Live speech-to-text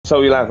So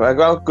we're like,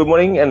 well, good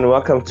morning and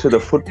welcome to the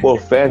Football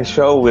Fan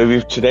Show, where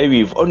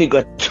we've only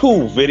got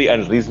two very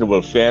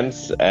unreasonable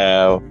fans,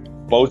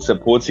 both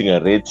supporting a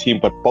red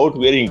team, but both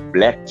wearing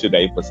black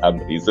today for some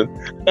reason.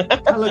 I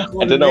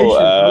don't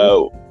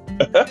know.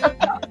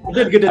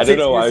 I don't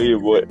know why you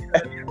would.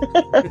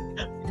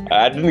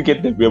 I didn't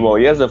get the memo.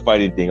 Here's the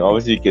funny thing.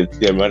 Obviously, you can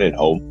see I'm not at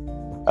home.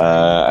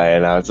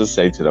 And I was just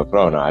saying to the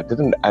crowd,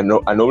 I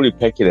normally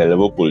pack in a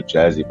Liverpool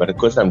jersey, but of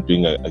course I'm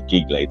doing a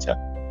gig later.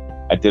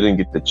 I didn't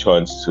get the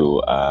chance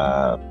to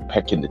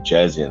pack in the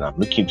jersey, and I'm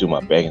looking to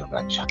my bag and I'm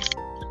like, shucks.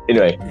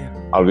 Anyway,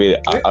 yeah.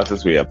 I'll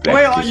just wear a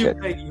black t-shirt.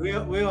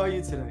 Where are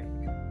you today?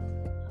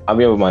 I'm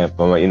here with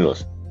my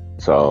in-laws.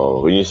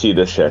 So when you see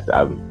this shirt,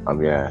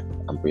 I'm here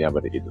with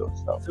the in-laws.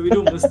 So we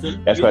do miss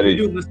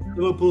the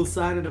Liverpool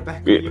sign in the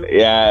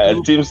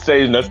background. Team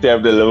strange not to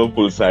have the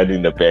Liverpool sign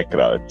in the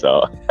background.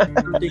 So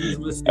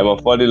and my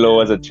father-in-law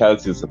was a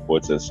Chelsea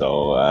supporter,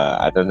 so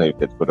I don't know if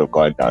that would have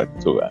gone down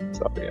too well.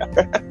 So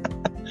yeah.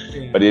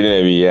 But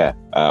anyway,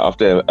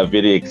 after a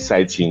very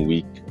exciting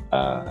week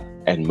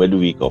and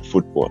midweek of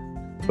football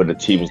for the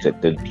teams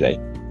that did play.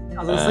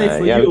 I was going to say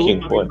for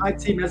you, my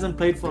team hasn't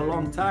played for a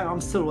long time.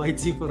 I'm still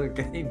waiting for a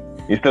game.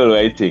 You're still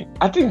waiting.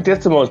 I think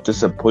that's the most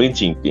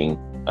disappointing thing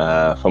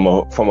from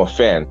a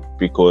fan,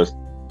 because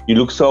you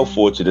look so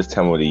forward to this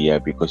time of the year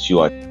because you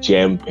are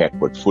jam-packed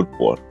with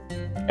football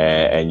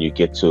and you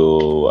get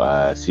to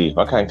see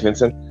Wakan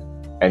Clinton,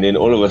 and then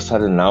all of a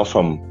sudden now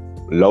from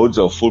loads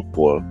of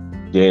football,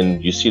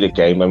 then you see the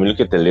game. I mean, look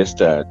at the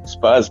Leicester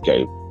Spurs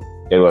game.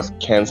 It was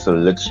cancelled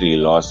literally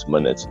last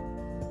minute.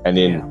 And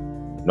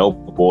then no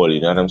ball,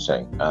 you know what I'm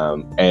saying?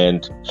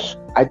 And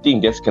I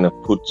think that's going to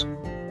put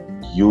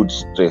huge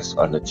stress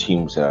on the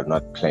teams that are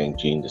not playing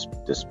during this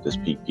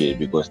peak period,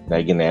 because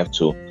they're going to have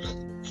to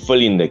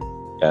fill in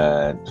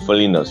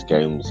those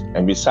games.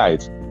 And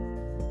besides,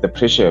 the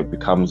pressure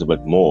becomes a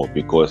bit more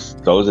because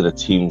those are the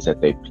teams that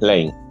they're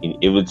playing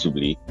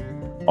inevitably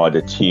are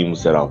the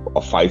teams that are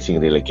fighting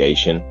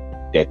relegation,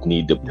 that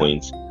need the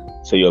points.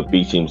 So your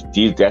big teams,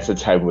 that's the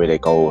time where they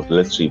go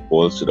literally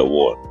balls to the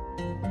wall.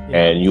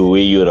 And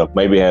where Europe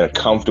maybe had a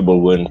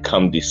comfortable win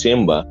come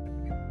December,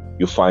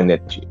 you find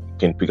that you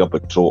can pick up a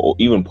draw or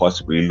even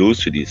possibly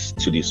lose to these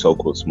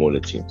so-called smaller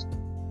teams.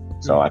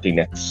 So I think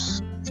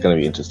it's going to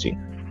be interesting.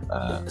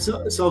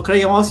 So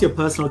Craig, I'll ask you a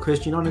personal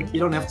question. You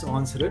don't have to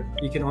answer it.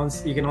 You can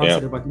answer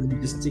it, but maybe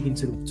just sticking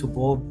to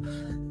Bob.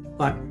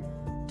 But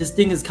this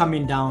thing is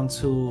coming down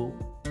to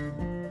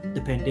the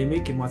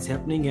pandemic and what's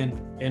happening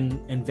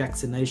and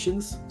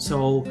vaccinations.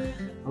 So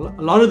a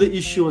lot of the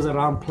issue is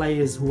around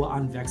players who are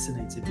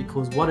unvaccinated,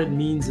 because what it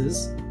means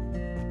is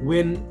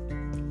when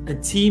a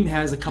team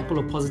has a couple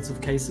of positive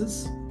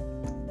cases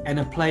and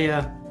a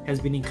player has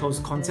been in close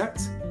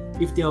contact,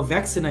 if they are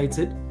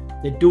vaccinated,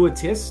 they do a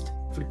test.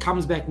 If it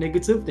comes back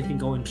negative, they can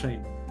go and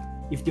train.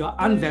 If they are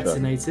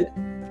unvaccinated,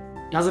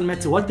 doesn't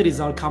matter what the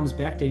result comes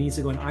back, they need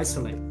to go and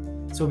isolate.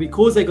 So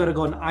because they got to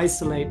go and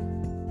isolate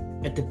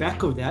at the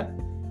back of that,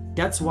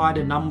 that's why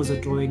the numbers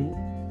are drawing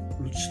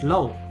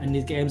low and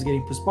the games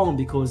getting postponed,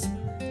 because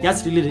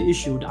that's really the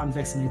issue, the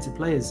unvaccinated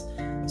players.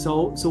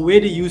 So where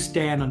do you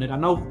stand on it? I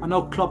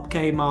know Klopp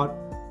came out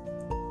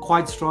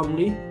quite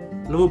strongly.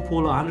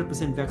 Liverpool are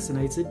 100%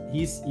 vaccinated.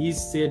 He's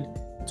said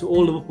to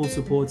all Liverpool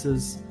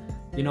supporters,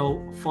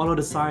 follow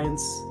the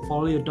science,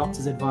 follow your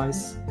doctor's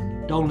advice,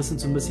 don't listen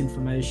to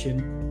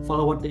misinformation,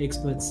 follow what the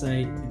experts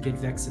say and get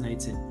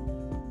vaccinated.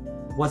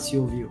 What's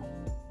your view?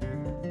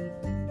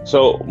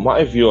 So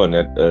my view on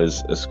it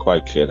is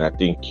quite clear. And I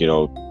think,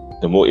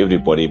 the more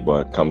everybody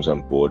comes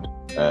on board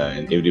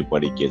and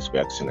everybody gets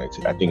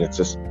vaccinated, I think it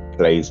just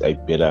plays a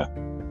better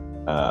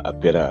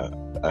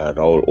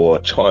role or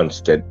a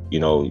chance that,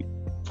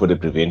 for the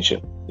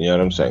prevention. You know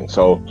what I'm saying?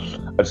 So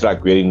it's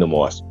like wearing the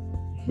mask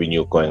when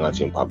you're going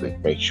out in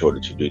public. Make sure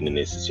that you're doing the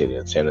necessary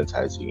and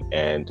sanitizing.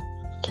 And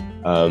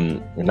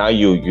now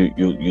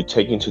you're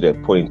taking to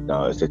that point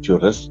now is that your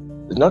risk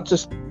is not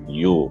just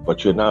you,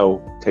 but you're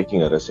now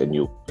taking a risk and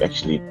you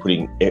actually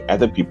putting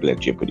other people at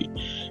jeopardy.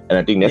 And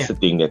I think that's the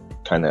thing that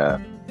kind of,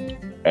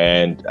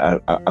 and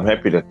I'm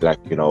happy that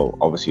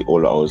obviously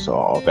all of us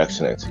are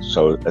vaccinated,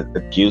 so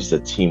it gives the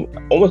team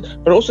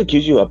almost, but also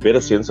gives you a better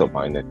sense of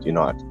mind that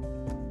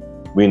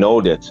we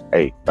know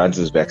that Rance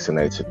is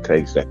vaccinated,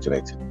 Craig's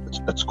vaccinated.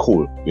 It's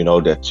cool. You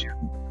know that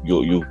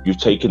you've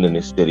taken the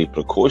necessary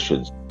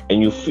precautions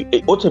and you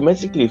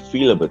automatically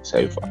feel a bit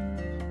safer.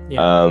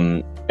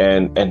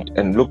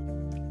 And look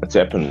what's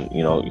happened,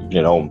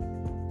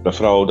 the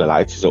Frau, the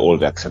lights are all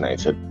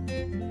vaccinated,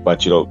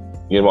 but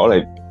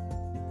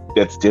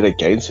that's dead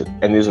against it.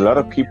 And there's a lot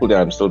of people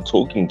that I'm still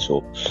talking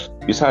to,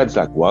 besides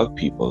like work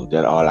people,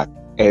 that are like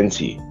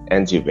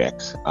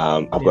anti-vax.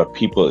 I've got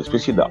people,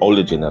 especially the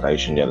older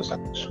generation, that is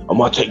like, I'm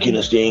not taking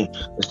this thing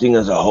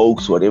is a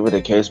hoax, whatever the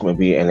case may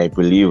be, and they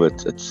believe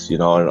it's and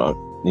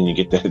then you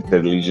get the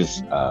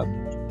religious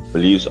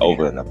beliefs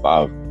over and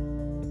above.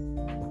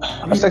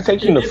 It's like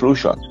taking the flu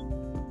shot.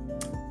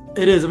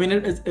 It is. I mean,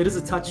 it is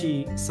a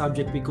touchy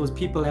subject because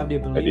people have their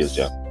beliefs.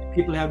 It is,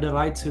 People have the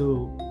right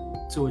to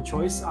to a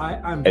choice.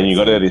 I'm and you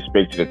got to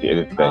respect it at the end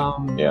of the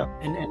day.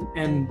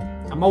 And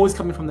I'm always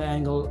coming from the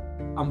angle,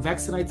 I'm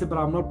vaccinated, but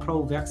I'm not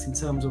pro-vax in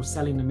terms of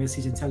selling the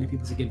message and telling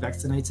people to get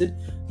vaccinated.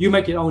 You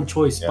make your own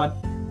choice, but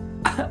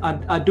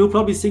I do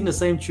probably sing the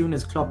same tune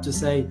as Klopp to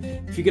say,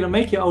 if you're gonna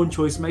make your own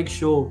choice, make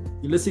sure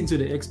you're listening to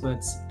the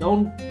experts.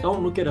 Don't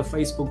look at a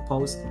Facebook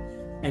post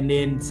and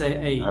then say,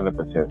 hey,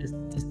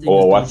 100%.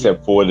 Or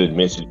WhatsApp forwarded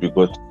message,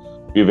 because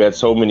we've had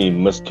so many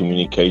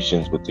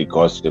miscommunications with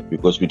regards to it,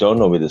 because we don't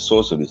know where the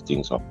source of these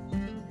things are.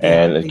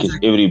 And it gets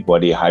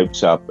everybody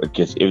hyped up. It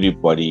gets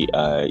everybody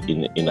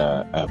in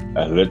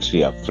a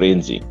literally a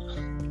frenzy,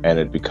 and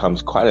it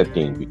becomes quite a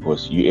thing,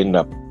 because you end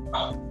up,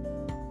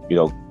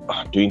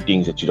 doing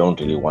things that you don't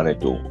really want to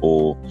do,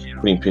 or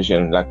putting pressure.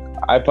 And like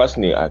I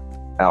personally, I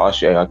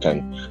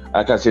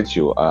said to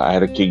you, I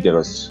had a gig that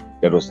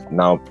was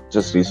now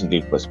just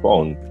recently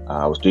postponed.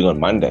 I was doing on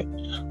Monday.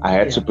 I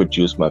had to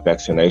produce my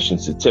vaccination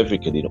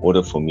certificate in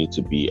order for me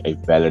to be a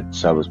valid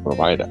service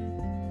provider.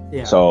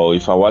 So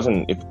if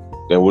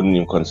they wouldn't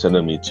even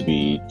consider me to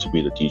be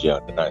the DJ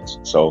on the nights.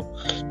 So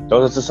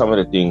those are just some of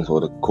the things, or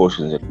the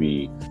cautions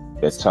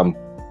that some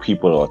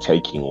people are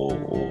taking,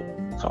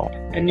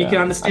 and you can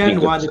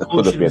understand why the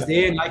caution is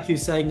there. And like you're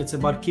saying, it's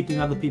about keeping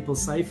other people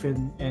safe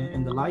and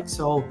the like.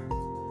 So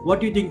what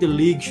do you think the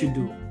league should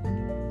do?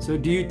 So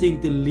do you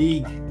think the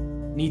league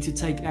need to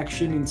take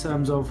action in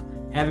terms of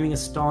having a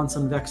stance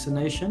on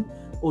vaccination,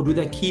 or do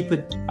they keep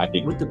it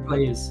with the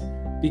players?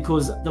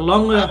 Because the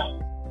longer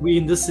we're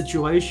in this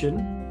situation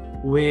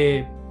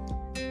where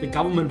the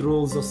government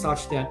rules are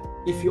such that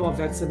if you are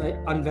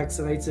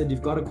unvaccinated,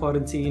 you've got to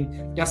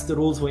quarantine, that's the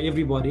rules for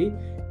everybody.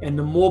 And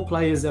the more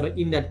players that are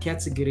in that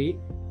category,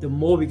 the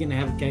more we're going to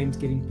have games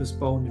getting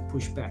postponed and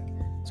pushed back.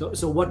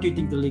 So what do you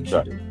think the league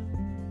should do?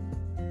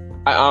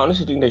 I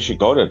honestly think they should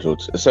go that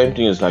route. The same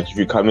thing is like, if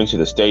you come into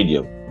the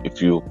stadium,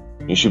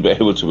 you should be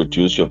able to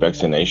produce your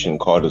vaccination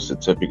card or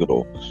certificate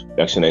or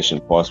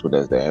vaccination passport,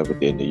 as they have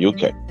it in the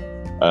UK,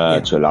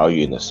 to allow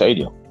you in the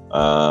stadium.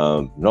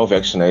 No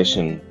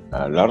vaccination.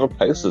 A lot of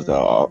places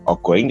are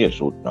going that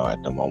route now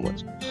at the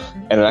moment.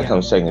 And like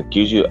I'm saying, it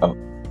gives you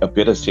a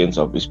better sense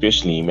of,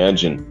 especially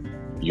imagine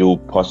you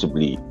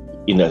possibly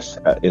in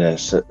a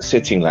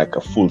setting like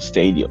a full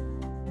stadium,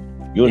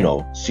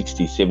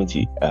 60,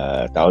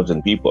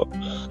 70,000 people.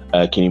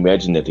 Can you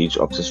imagine the reach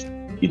of just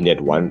in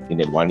that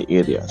one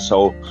area?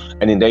 So,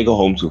 and then they go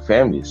home to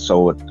families.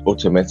 So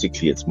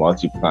automatically it's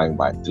multiplying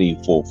by 3,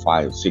 4,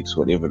 5, 6,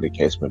 whatever the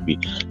case may be.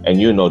 And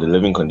the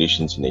living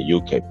conditions in the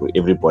UK, where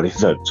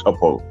everybody's on top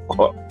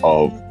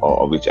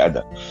of each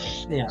other.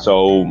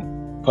 So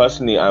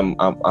personally, I'm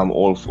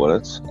all for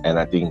it, and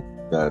I think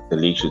the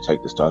league should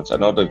take the stance. I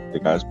know that the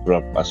guys put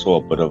up, I saw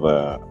a bit of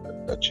a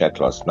chat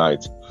last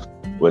night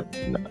with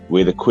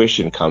where the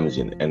question comes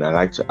in, and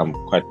I'm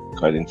quite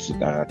interested,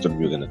 and I thought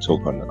we were going to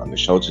talk on the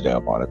show today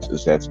about it,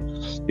 is that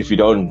if you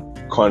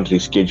can't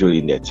reschedule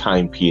in that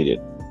time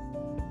period,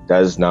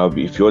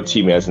 if your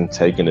team hasn't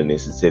taken the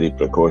necessary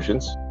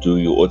precautions, do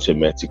you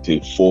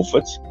automatically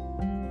forfeit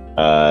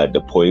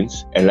the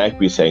points? And like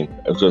we're saying,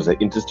 it was an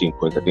interesting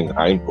point, I think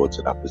Ryan brought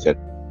it up, is that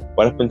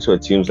what happened to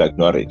teams like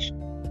Norwich,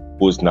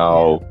 who's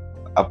now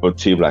up a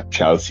team like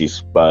Chelsea,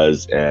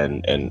 Spurs,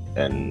 and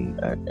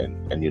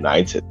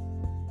United,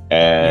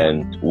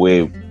 and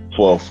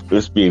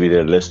let's be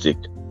realistic,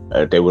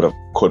 they would have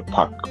could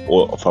puck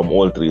from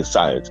all three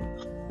sides.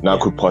 Now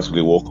could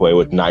possibly walk away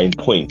with 9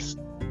 points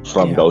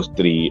from those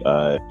three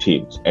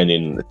teams, and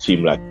then a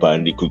team like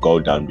Burnley could go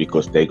down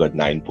because they got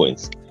 9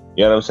 points.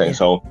 You know what I'm saying?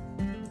 So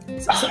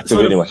it's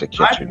very much a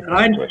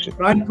catch-22 situation.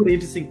 Ryan put an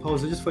interesting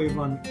post, just for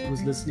everyone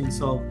who's listening.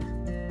 So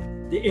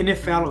the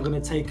NFL are going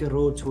to take a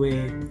road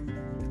where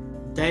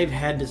they've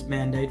had this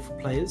mandate for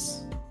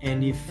players,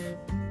 and if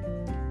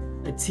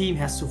a team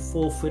has to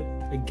forfeit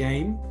a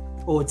game,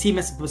 or a team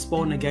has to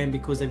postpone a game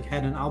because they've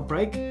had an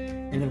outbreak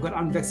and they've got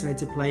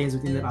unvaccinated players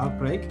within that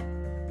outbreak,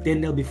 then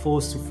they'll be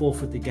forced to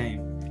forfeit the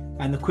game.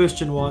 And the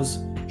question was,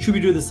 should we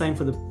do the same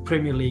for the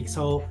Premier League?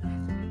 So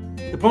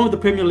the problem with the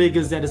Premier League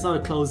is that it's not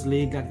a closed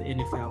league like the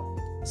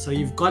NFL. So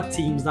you've got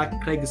teams like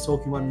Craig is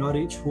talking about,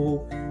 Norwich,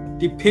 who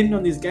depend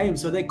on these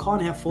games, so they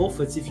can't have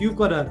forfeits. If you've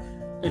got a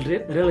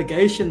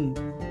relegation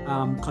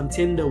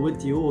contender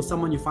with you, or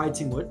someone you're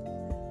fighting with,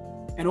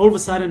 and all of a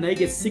sudden they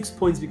get 6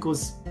 points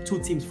because 2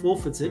 teams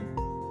forfeited,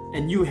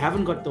 and you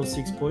haven't got those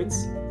 6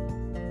 points,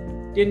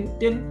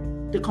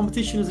 then the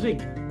competition is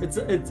rigged.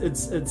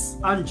 It's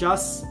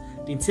unjust.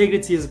 The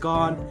integrity is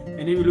gone, and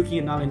then we're looking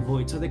at null and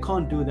void. So they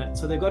can't do that.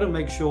 So they've got to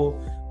make sure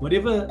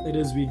whatever it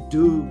is we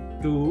do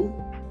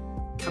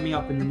coming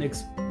up in the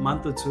next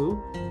month or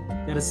two,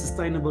 that is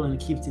sustainable and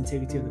keeps the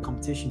integrity of the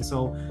competition.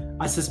 So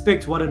I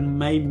suspect what it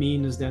may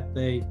mean is that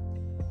they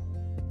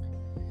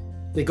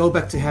go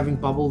back to having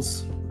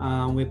bubbles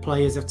where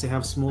players have to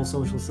have small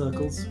social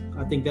circles.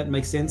 I think that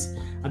makes sense.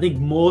 I think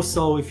more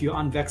so if you're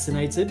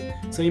unvaccinated.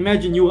 So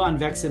imagine you are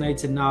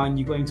unvaccinated now and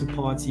you're going to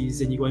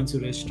parties and you're going to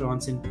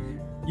restaurants, and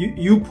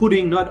you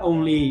putting not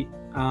only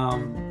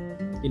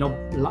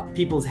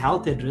people's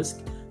health at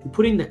risk, you're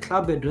putting the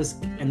club at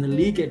risk and the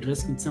league at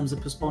risk in terms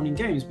of postponing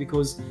games,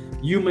 because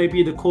you may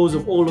be the cause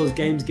of all those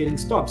games getting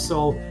stopped.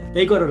 So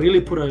they got to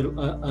really put a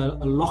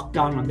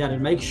lockdown on that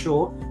and make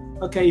sure,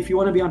 okay, if you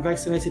want to be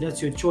unvaccinated,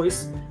 that's your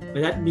choice,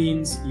 but that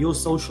means your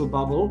social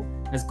bubble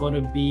has got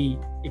to be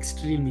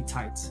extremely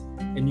tight,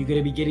 and you're going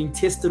to be getting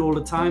tested all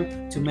the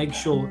time to make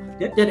sure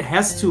that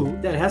has to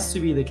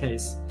be the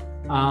case.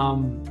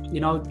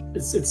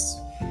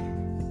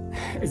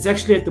 It's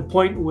actually at the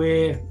point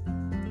where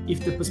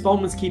if the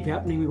postponements keep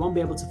happening, we won't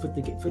be able to fit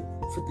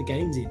the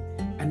games in,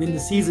 and then the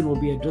season will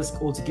be at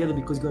risk altogether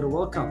because you've got a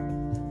World Cup.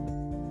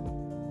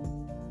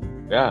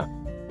 Yeah.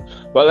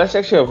 Well, that's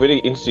actually a very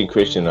interesting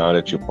question now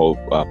that you put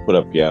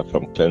up here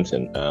from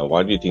Clinton.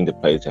 Why do you think the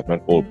players have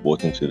not all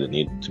bought into the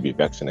need to be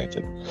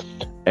vaccinated?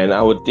 And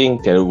I would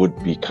think that it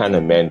would be kind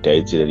of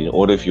mandated that in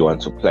order if you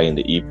want to play in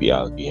the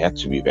EPL, you have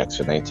to be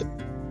vaccinated.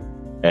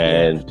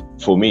 And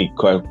for me,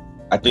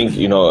 I think,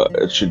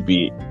 it should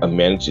be a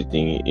mandatory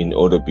thing in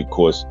order,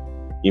 because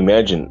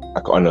imagine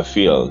like on a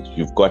field,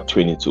 you've got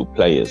 22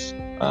 players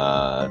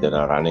that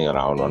are running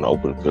around on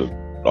open field.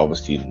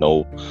 Obviously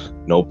no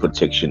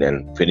protection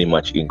and very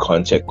much in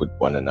contact with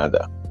one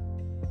another,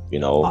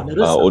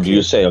 or do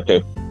you say,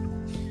 okay,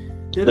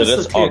 the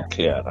risks are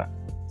clear?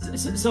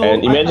 So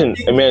and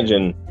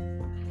imagine,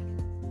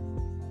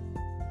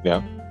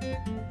 yeah,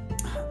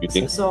 you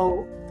think?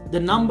 So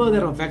the number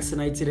that are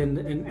vaccinated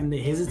and the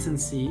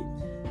hesitancy,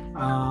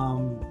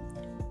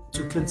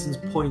 to Clinton's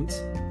point,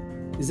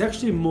 is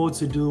actually more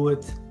to do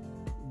with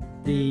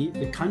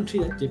the country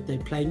that they're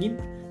playing in.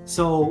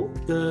 So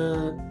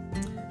the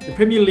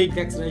Premier League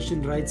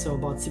vaccination rates are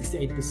about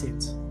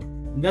 68%.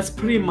 And that's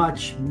pretty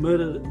much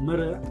mirroring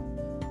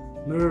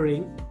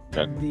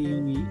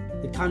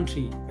the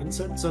country. And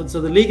so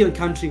the league and the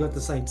country got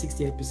the same,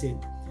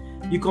 68%.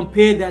 You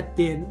compare that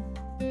then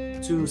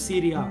to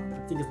Serie A, I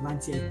think it's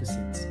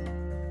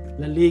 98%.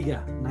 La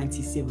Liga,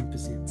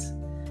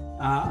 97%.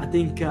 I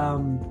think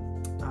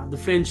the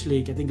French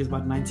league, I think, is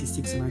about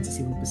 96 or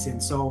 97%.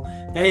 So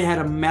they had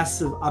a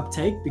massive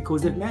uptake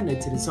because they've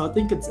mandated it. So I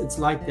think it's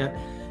like that.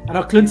 I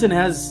know Clinton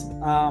has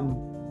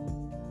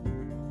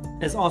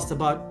asked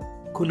about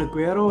Kun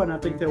Aguero, and I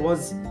think there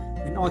was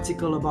an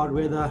article about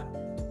whether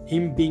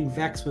him being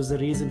vaxxed was the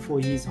reason for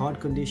his heart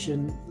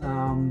condition.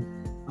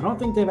 I don't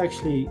think they've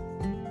actually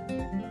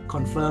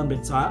confirmed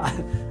it, so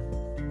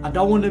I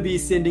don't want to be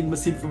sending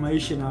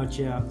misinformation out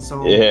here.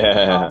 So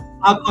I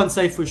can't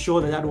say for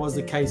sure that was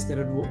the case, that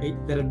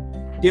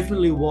it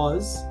definitely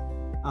was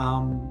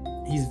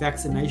his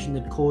vaccination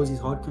that caused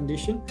his heart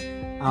condition.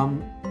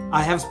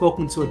 I have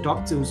spoken to a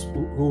doctor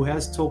who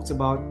has talked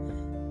about,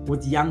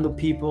 with younger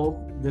people,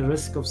 the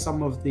risk of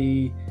some of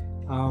the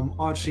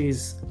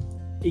arteries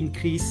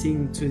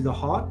increasing to the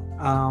heart,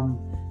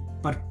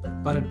 but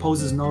it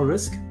poses no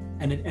risk,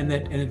 and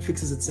it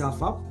fixes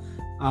itself up.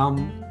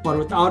 But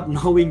without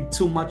knowing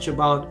too much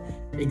about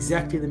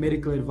exactly the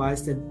medical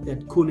advice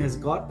that Kun has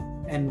got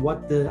and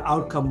what the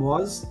outcome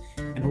was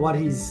and what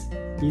his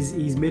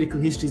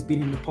medical history has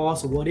been in the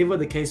past, or whatever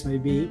the case may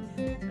be,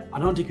 I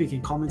don't think we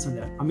can comment on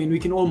that. I mean, we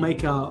can all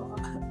make our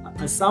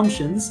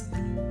assumptions,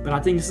 but I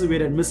think this is where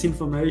that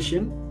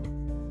misinformation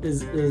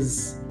is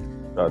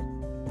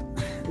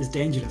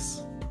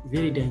dangerous,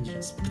 very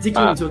dangerous,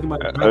 particularly talking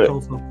about high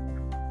profile.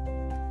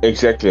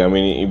 Exactly. I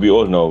mean, we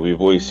all know,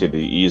 we've always said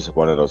he is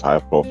one of those high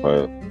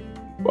profile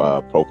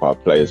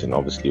players, and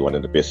obviously one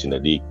of the best in the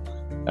league.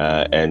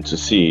 And to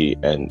see,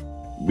 and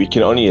we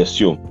can only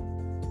assume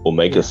or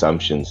make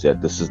assumptions that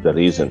this is the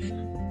reason.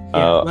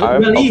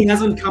 He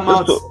hasn't come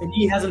out and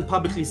he hasn't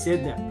publicly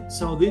said that.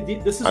 So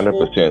this is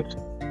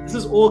 100%. This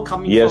is all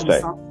coming from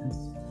assumptions.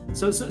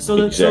 So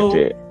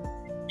exactly.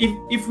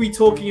 If we're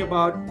talking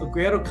about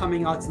Aguero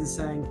coming out and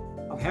saying,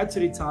 I've had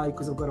to retire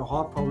because I've got a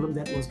heart problem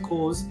that was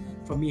caused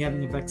from me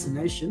having a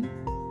vaccination,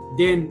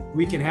 then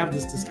we can have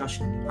this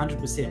discussion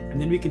 100%. And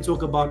then we can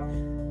talk about,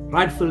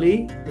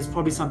 rightfully, there's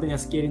probably something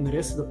that's scaring the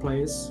rest of the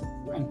players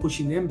and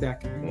pushing them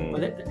back.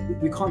 But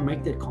we can't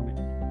make that comment.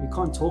 We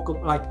can't talk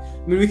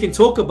we can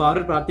talk about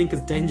it, but I think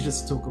it's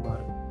dangerous to talk about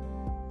it.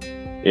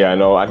 Yeah,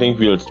 no, I think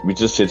we're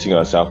just setting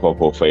ourselves up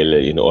for failure.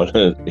 In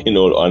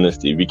all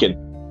honesty, we can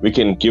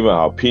give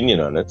our opinion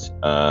on it,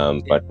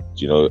 but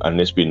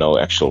unless we know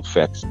actual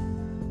facts,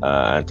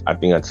 and I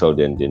think until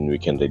then we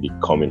can really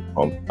comment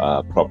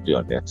properly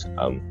on that.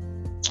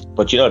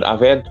 But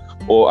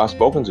I've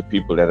spoken to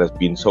people that have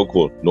been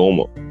so-called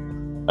normal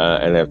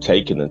and have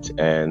taken it,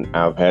 and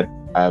I've had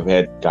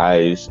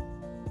guys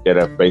that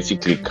have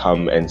basically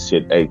come and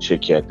said, hey,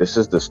 check here, this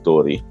is the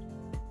story.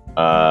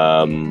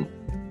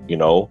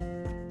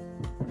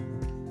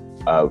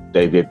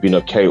 They've been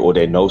okay, or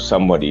they know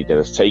somebody that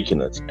has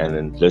taken it and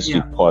then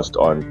literally passed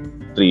on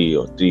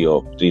 3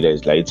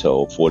 days later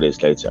or 4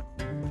 days later.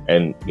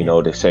 And,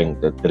 they're saying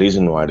that the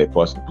reason why they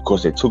passed is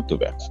because they took the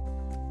vaccine.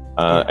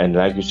 And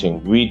like you're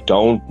saying, we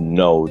don't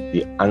know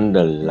the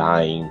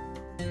underlying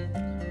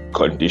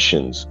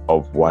conditions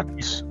of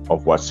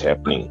what's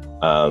happening.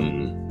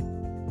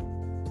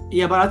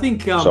 But I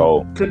think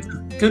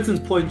Clinton's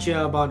point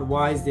here about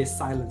why is there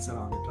silence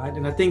around it, right?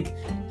 And I think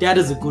that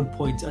is a good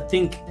point. I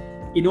think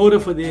in order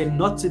for there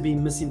not to be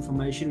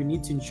misinformation, we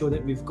need to ensure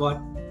that we've got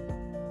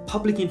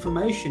public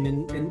information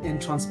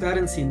and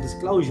transparency and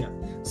disclosure.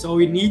 So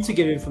we need to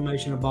get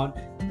information about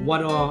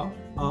what are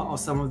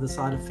some of the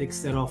side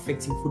effects that are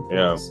affecting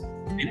footballers,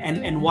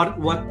 and what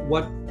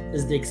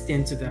is the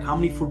extent of that? How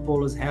many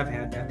footballers have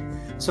had that?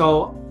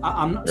 So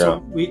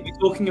so we're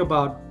talking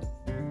about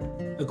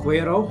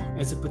Aguero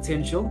as a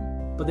potential,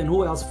 but then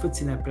who else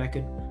fits in that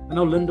bracket? I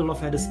know Lindelof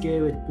had a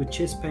scare with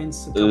chest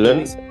pains.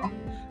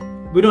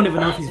 We don't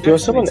even know if he's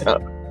vaccinated.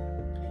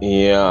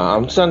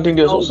 I'm starting to think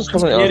there's also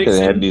someone else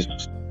that had these.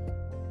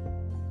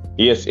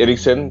 Yes,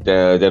 Eriksen.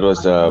 That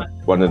was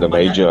one of the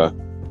major.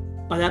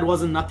 But that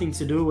wasn't nothing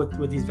to do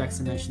with his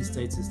vaccination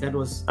status. That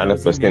was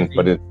 100%.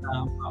 But a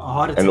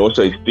heart attack.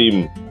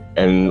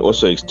 And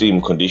also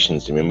extreme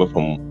conditions. Remember,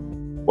 from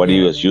what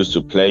he was used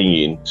to playing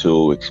in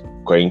to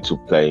going to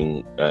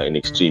playing in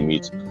extreme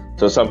heat.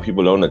 So some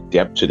people don't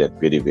adapt to that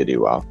very, very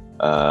well.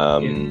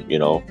 You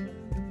know,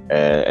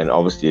 and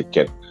obviously it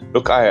can.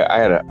 Look,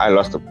 I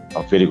lost a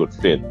very good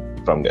friend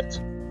from that,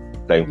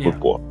 playing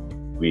football.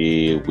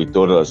 We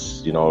thought it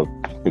was, you know,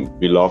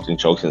 we laughed and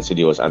joked and said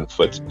he was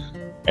unfit,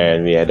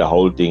 and we had the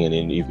whole thing. And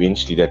then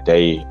eventually that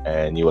day,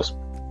 and he was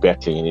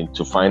battling, and then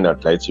to find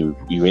out later,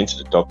 we went to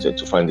the doctor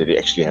to find that he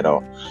actually had a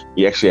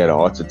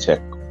heart attack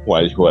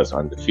while he was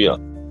on the field,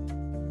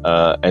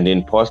 and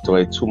then passed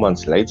away 2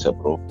 months later,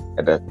 bro,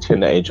 at the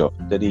tender age of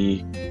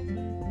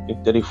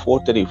 34,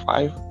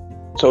 35.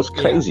 So it's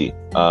crazy.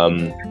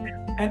 And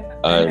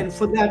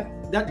for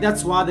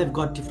that's why they've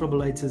got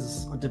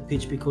defibrillators on the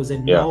pitch, because they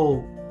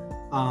know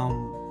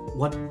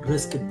what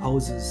risk it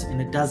poses,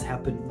 and it does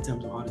happen in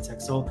terms of heart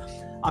attack. So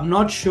I'm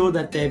not sure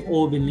that they've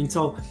all been linked.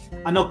 So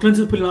I know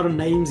Clinton's putting a lot of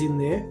names in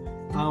there.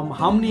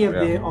 How many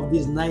of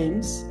these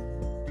names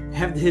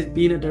have there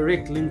been a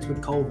direct link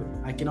with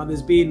COVID? Like, you know,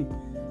 there's been,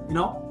 you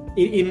know,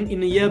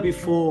 in a year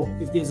before,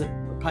 if there's a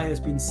player has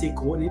been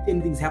sick or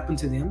anything's happened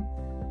to them,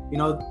 you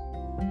know,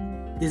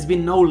 there's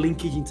been no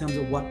linkage in terms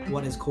of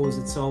what has caused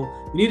it. So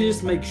we need to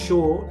just make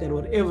sure that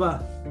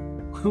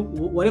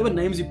whatever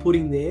names you're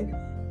putting there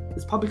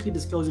is publicly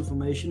disclosed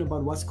information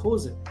about what's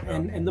caused it.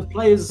 And the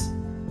players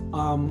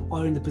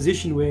are in the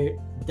position where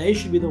they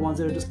should be the ones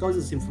that are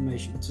disclosing this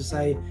information to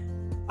say,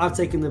 I've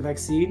taken the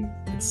vaccine,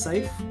 it's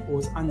safe or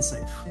it's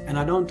unsafe. And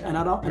I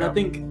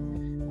think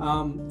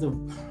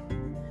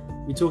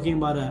we're talking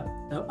about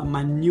a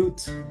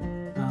minute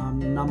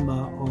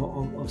number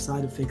of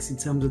side effects in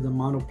terms of the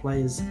amount of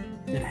players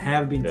that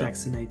have been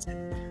vaccinated.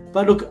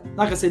 But look,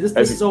 like I said, this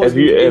is always.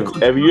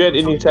 Have you had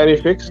any side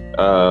effects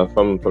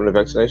from the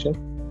vaccination?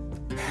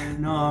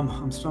 No,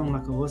 I'm strong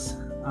like a horse.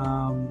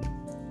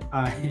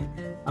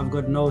 I've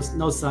got no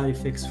side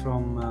effects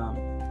from.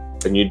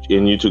 And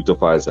you took the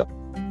Pfizer.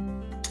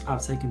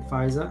 I've taken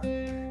Pfizer.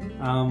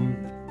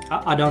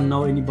 I don't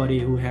know anybody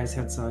who has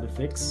had side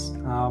effects.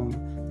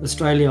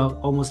 Australia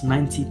almost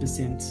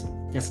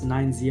 90%. That's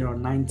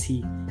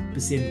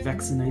 90%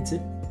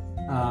 vaccinated.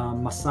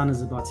 My son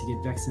is about to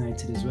get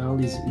vaccinated as well.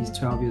 He's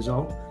 12 years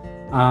old,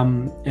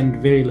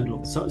 and very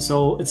little.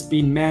 So it's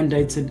been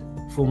mandated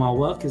for my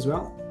work as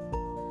well.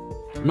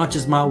 Not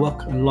just my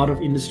work, a lot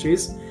of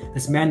industries.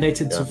 It's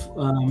mandated to,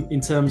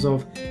 in terms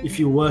of if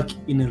you work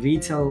in a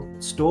retail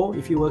store,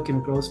 if you work in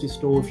a grocery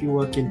store, if you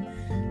work in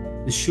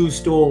the shoe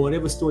store,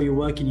 whatever store you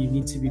work in, you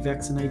need to be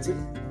vaccinated.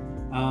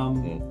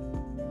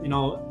 You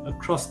know,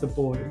 across the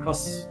board,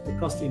 across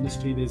the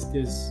industry,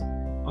 there's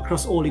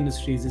across all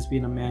industries, there's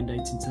been a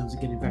mandate in terms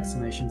of getting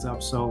vaccinations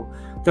up. So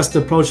that's the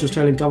approach the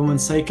Australian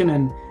government's taken,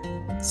 and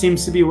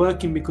seems to be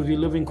working because we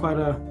live in quite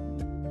a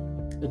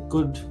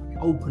good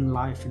open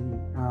life, and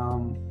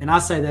I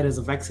say that as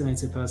a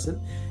vaccinated person,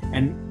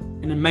 and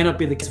it may not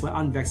be the case for an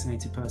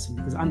unvaccinated person,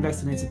 because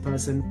unvaccinated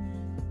person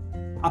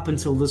up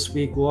until this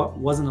week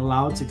wasn't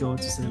allowed to go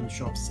into certain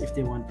shops if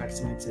they weren't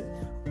vaccinated.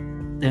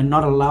 They're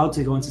not allowed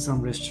to go into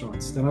some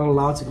restaurants. They're not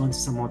allowed to go into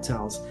some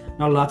hotels.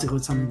 Not allowed to go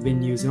to some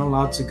venues. They're not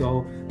allowed to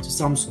go to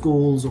some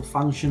schools or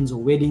functions or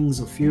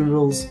weddings or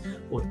funerals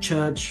or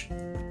church,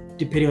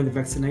 depending on the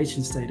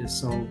vaccination status.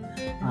 So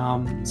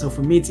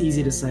for me, it's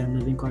easy to say I'm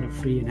living quite a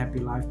free and happy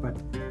life, but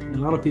a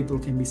lot of people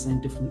can be saying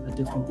a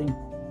different thing.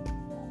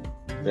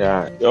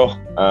 Yeah,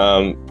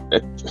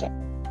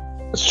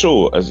 it's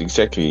true. As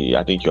exactly,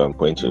 I think you're on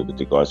point with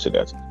regards to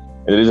that.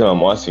 And the reason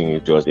I'm asking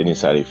if there was any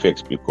side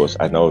effects, because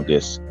I know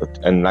this,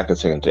 and like I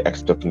said, it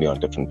acts differently on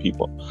different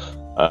people.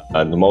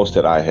 And the most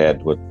that I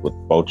had with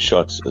both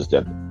shots is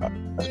that a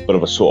bit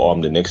of a sore arm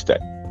the next day,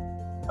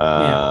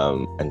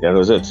 and that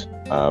was it.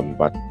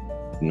 But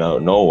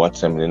no,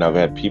 what's happening? And I've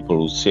had people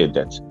who said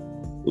that,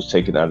 who's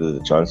taken either the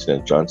Johnson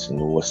 & Johnson,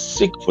 who was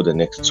sick for the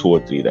next 2 or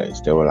 3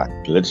 days. They were like,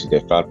 literally,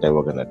 they felt they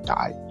were gonna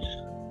die.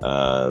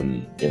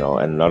 You know,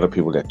 and a lot of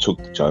people that took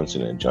the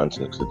Johnson &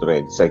 Johnson, because they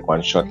had, take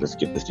one shot, let's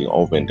get this thing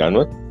over and done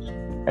with,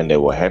 and they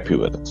were happy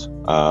with it.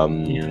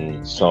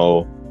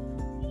 So,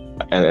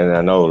 and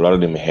I know a lot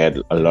of them had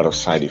a lot of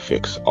side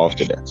effects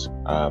after that,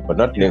 but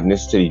not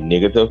necessarily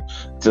negative,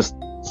 just,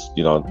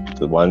 you know,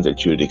 the ones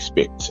that you would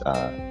expect.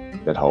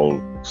 that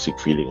whole sick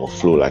feeling or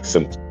flu-like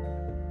symptom,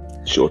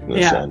 shortness.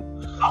 Yeah. And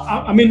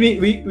I mean,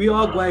 we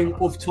are going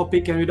off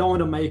topic, and we don't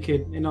want to make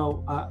it. You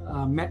know,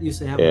 Matt used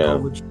to have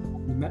COVID.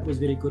 Matt was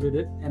very good at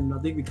it, and I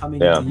think we're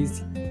coming into his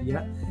team,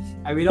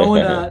 and we don't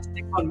want to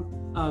stick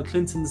on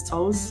Clinton's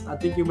toes. I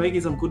think you're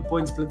making some good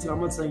points, Clinton.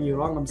 I'm not saying you're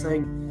wrong. I'm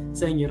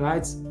saying you're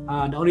right.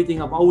 The only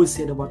thing I've always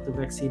said about the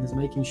vaccine is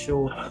making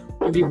sure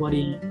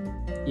everybody,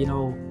 you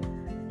know,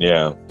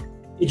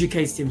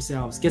 educates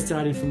themselves, gets the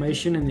right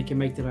information, and they can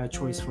make the right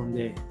choice from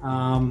there.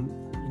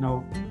 You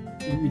know,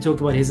 we talked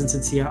about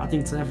hesitancy here. I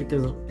think South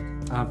Africa's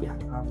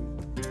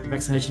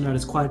vaccination rate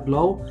is quite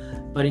low,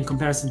 but in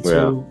comparison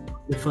to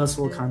the first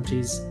world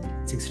countries,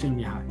 it's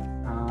extremely high.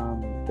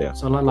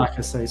 So like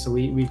I say, so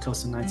we're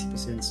close to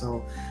 90%.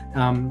 So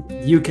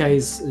the UK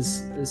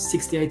is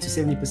 68 to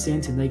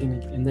 70%, and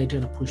they're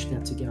going to push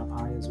that to get up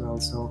high as well.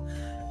 So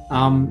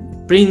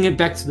bringing it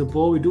back to the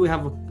ball, we do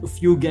have a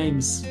few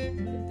games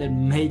that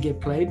may get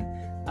played.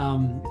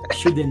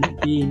 Should there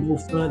be no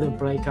further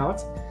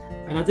breakout,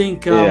 and I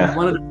think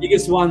one of the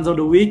biggest ones on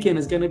the weekend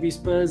is going to be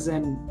Spurs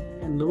and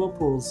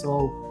Liverpool.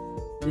 So,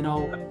 you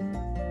know,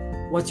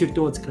 what's your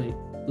thoughts, Craig?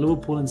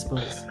 Liverpool and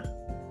Spurs.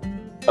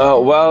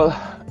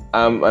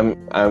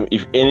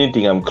 If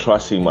anything, I'm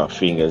crossing my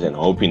fingers and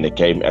hoping the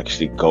game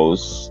actually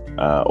goes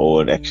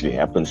or it actually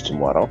happens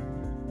tomorrow.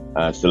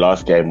 It's the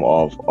last game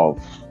of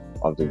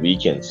the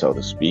weekend, so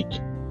to speak.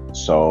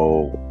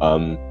 So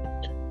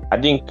I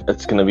think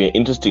it's going to be an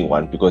interesting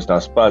one because now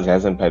Spurs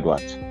hasn't played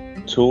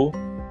two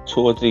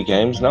or three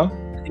games now.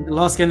 I think the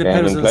last game they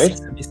played was on the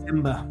 6th of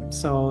December.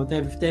 So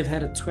they've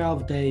had a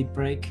 12-day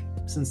break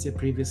since their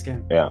previous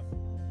game. Yeah.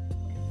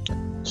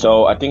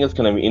 So I think it's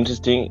going to be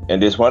interesting, and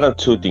there's one or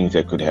two things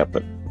that could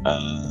happen.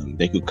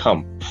 They could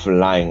come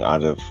flying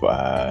out of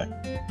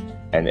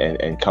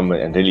and come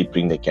and really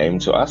bring the game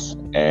to us,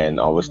 and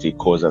obviously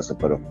cause us a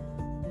bit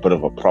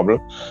of a problem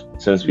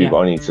since we've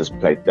only just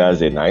played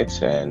Thursday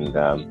nights, and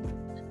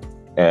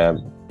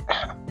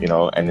you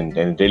know, and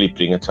then really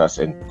bring it to us,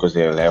 and because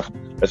they'll have,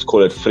 let's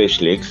call it fresh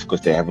legs,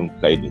 because they haven't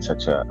played in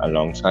such a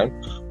long time.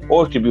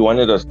 Or it could be one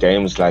of those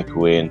games like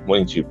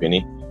morning to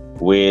Penny,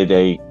 where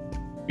they,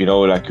 you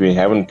know, like we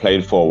haven't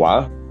played for a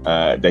while.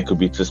 They could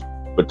be just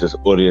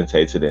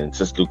orientated and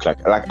just look like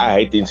I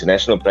hate the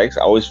international breaks.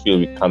 I always feel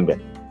we come back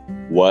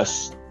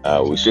worse.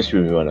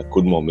 Especially when we're on a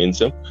good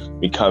momentum,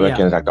 we come back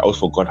and it's like I always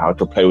forgot how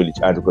to play with each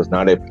other because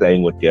now they're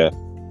playing with their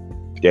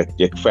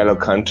fellow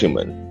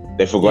countrymen.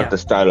 They forgot the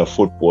style of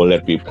football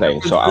that we're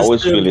playing. So I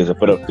always feel there's a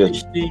bit of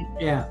this.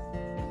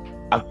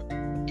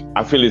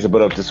 I feel there's a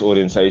bit of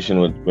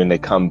disorientation when they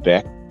come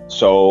back.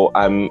 So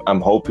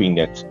I'm hoping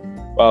that,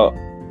 well,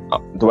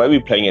 the way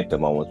we're playing at the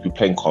moment, we're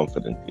playing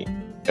confidently.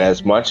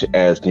 As much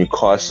as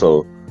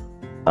Newcastle,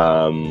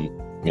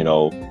 you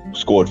know,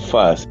 scored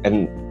first,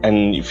 and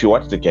if you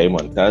watch the game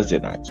on Thursday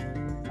night,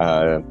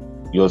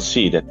 you'll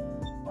see that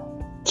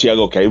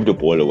Thiago gave the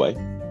ball away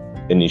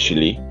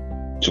initially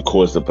to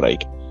cause the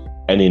break,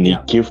 and then he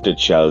gifted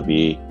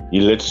Shelby.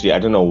 He literally, I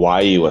don't know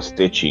why he was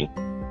stitching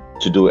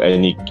to do,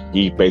 and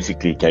he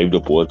basically gave the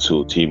ball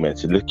to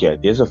teammates. Said, look here,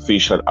 there's a free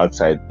shot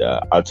outside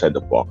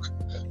the box.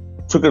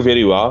 Took it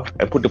very well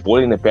and put the ball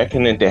in the back,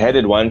 and then they had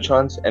it one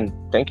chance, and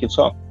thank you,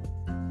 so.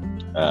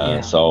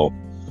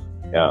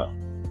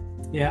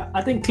 Yeah,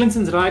 I think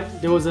Clinton's right.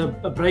 There was a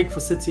break for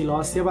City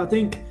last year, but I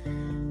think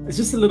it's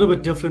just a little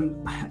bit different.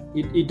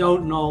 You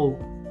don't know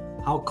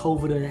how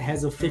COVID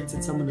has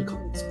affected some of the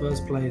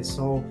Spurs players.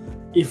 So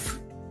if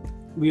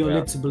we are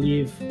led to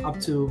believe up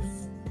to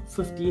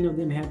 15 of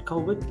them had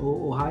COVID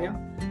or higher.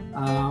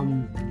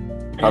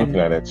 Something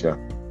like that, yeah.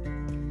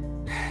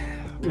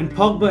 When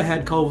Pogba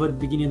had COVID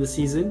beginning of the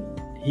season,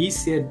 he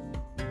said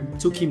it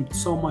took him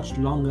so much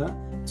longer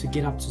to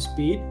get up to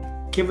speed.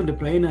 Kevin De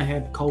Bruyne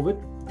had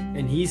COVID,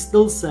 and he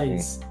still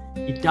says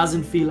he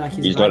doesn't feel like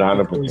he's not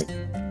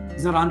 100%.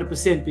 He's not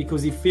 100%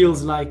 because he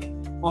feels like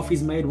off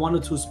he's made one or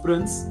two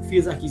sprints,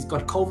 feels like he's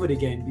got COVID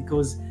again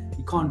because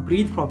he can't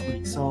breathe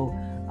properly. So,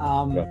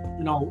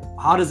 you know,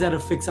 how does that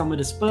affect some of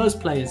the Spurs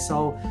players?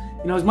 So,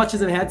 you know, as much as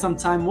they had some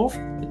time off,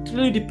 it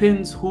really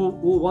depends who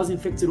was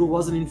infected, who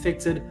wasn't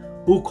infected,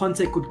 who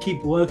Conte could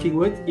keep working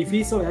with. If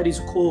he still had his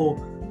core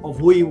of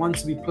who he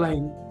wants to be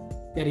playing,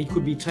 that he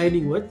could be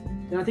training with,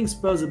 then I think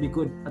Spurs will be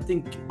good. I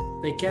think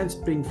they can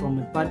spring from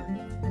it. But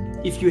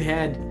if you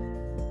had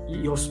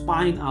your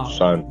spine out,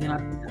 then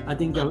I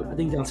think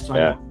they'll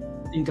struggle. Yeah.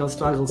 I think they'll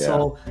struggle. Yeah.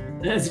 So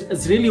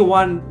it's really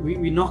one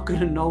we're not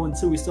going to know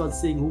until we start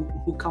seeing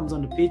who comes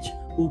on the pitch,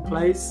 who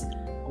plays,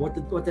 what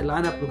the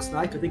lineup looks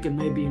like. I think it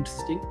may be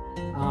interesting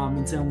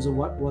in terms of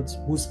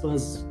who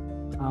Spurs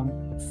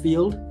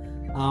field.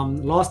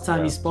 Last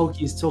time he spoke,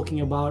 he's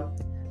talking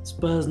about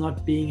Spurs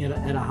not being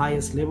at a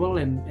highest level,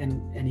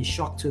 and he's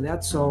shocked to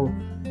that. So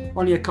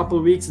only a couple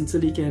of weeks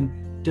until he can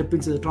dip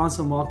into the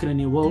transfer market, and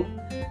he will.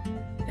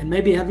 And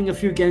maybe having a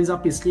few games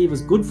up his sleeve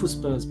is good for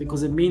Spurs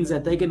because it means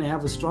that they're going to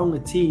have a stronger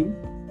team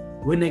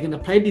when they're going to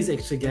play these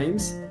extra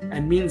games,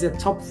 and means that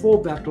top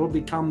four battle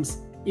becomes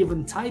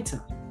even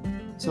tighter.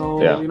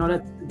 So you know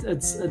that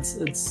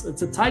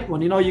it's a tight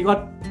one. You know, you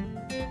got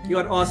you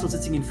got Arsenal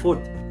sitting in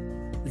fourth.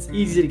 It's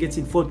easier to get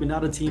in fourth when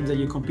other teams that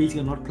you're competing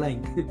are not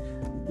playing.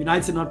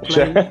 United not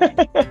playing,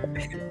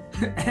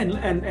 and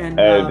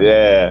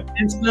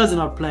Spurs are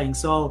not playing.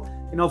 So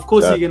of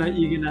course you're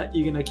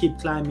gonna keep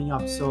climbing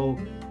up. So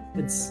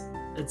it's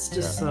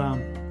just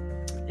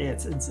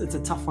it's a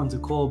tough one to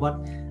call. But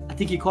I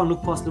think you can't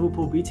look past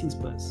Liverpool beating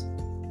Spurs.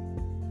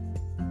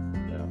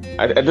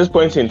 At this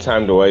point in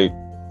time, the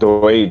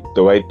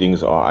way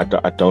things are,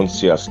 I don't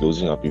see us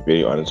losing. I'll be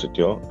very honest with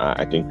you.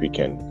 I think we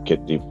can get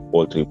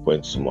all 3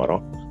 points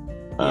tomorrow.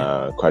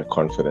 Quite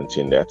confident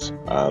in that.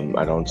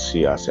 I don't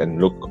see us.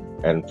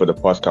 And for the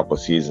past couple of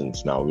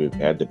seasons now, we've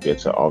had the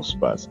better of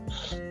Spurs.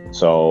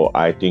 So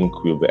I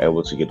think we'll be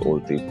able to get all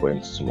 3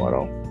 points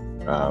tomorrow.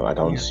 I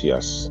don't see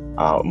us.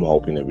 I'm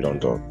hoping that we don't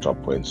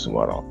drop points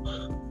tomorrow,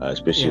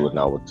 especially with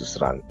this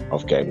run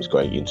of games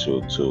going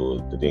into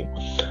the thing.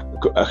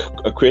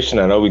 A question,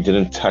 I know we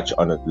didn't touch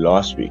on it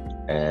last week,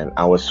 and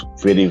I was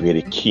very,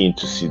 very keen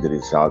to see the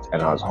result,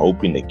 and I was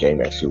hoping the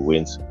game actually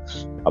wins.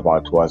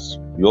 Was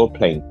you're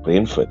playing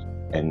Brentford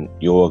and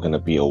you're going to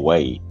be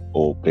away,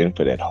 or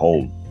Brentford at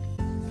home.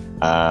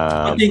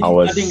 I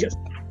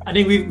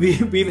think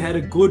we've had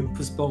a good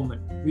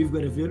postponement. We've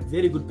got a very,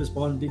 very good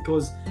postponement,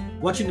 because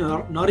watching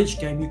the Norwich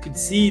game, you could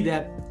see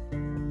that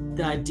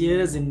the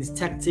ideas and his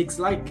tactics,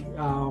 like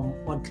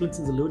what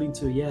Clinton's alluding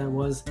to,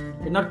 was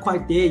they're not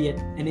quite there yet,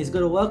 and he's got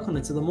to work on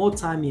it. So the more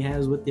time he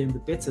has with them, the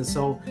better.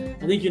 So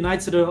I think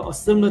United are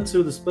similar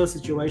to the Spurs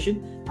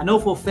situation. I know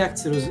for a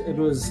fact it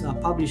was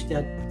published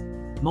that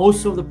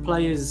most of the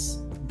players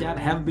that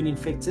have been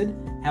infected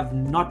have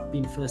not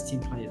been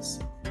first-team players.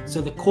 So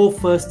the core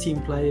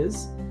first-team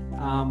players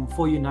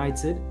for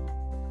United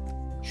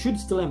should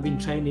still have been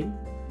training,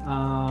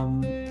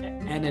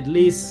 and at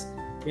least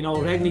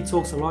Ragnick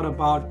talks a lot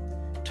about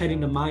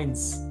training the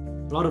minds,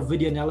 a lot of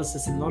video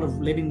analysis, and a lot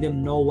of letting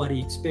them know what he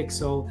expects.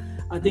 So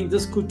I think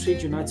this could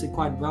treat United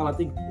quite well. I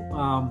think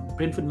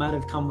Brentford might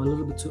have come a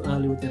little bit too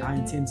early with that high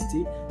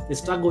intensity. They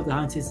struggled with the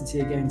high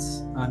intensity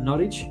against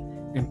Norwich,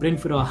 and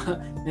Brentford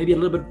are maybe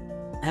have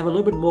a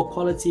little bit more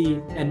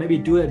quality and maybe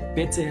do it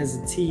better as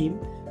a team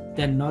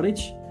than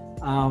Norwich.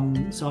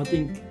 So I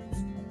think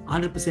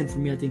 100% for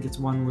me, I think it's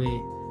one way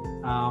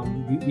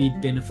we'd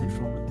benefit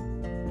from it.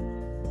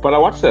 But I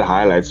watched the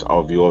highlights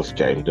of yours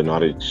game, the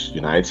Norwich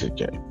United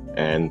game,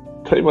 and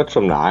pretty much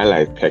from the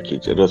highlight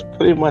package, it was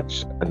pretty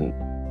much a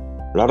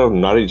lot of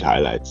Norwich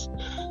highlights,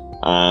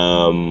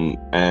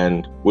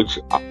 and which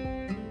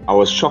I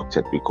was shocked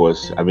at,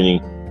 because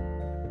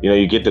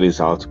you get the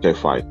result. Okay,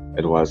 fine.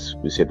 It was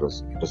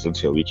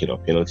literally a weekend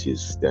of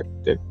penalties that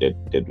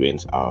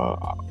went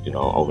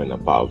over and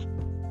above,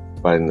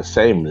 but in the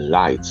same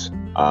light,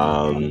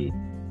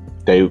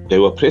 they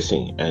were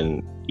pressing,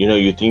 and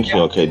you're thinking,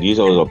 okay, these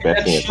are all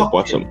battling at the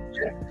bottom.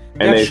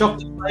 And it shocked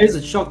the players,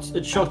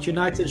 it shocked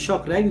United, it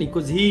shocked Ragnick,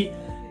 because he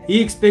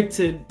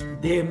expected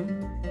them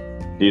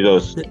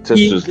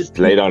just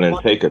lay down and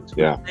take it.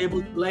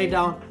 Able to lay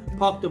down,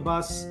 park the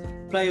bus,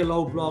 play a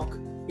low block.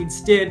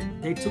 Instead,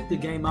 they took the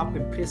game up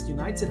and pressed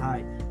United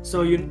high.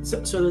 So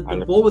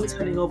the ball was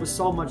turning over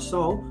so much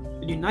so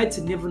that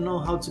United never know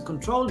how to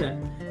control that.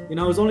 It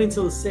was only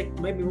until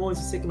maybe more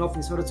into the second half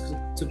they started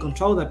to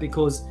control that,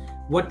 because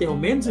what they were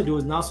meant to do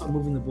is now start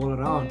moving the ball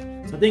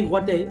around. So I think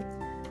what they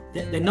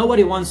know what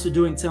he wants to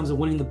do in terms of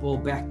winning the ball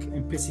back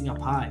and pressing up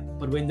high.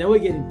 But when they were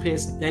getting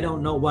pressed, they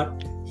don't know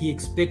what he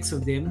expects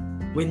of them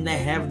when they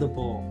have the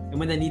ball and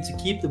when they need to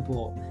keep the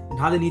ball and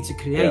how they need to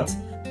create.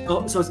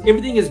 So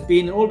everything has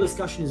been, all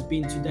discussion has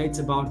been to date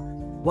about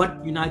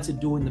what United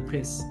do in the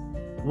press.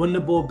 Win the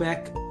ball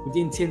back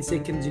within 10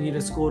 seconds, you need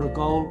to score a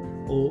goal,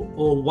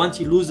 or once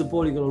you lose the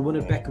ball, you're going to win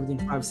it back within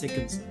 5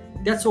 seconds.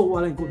 That's all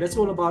well and good. That's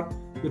all about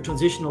your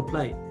transitional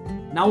play.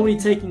 Now when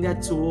you're taking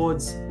that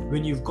towards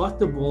when you've got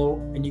the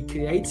ball and you're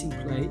creating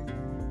play,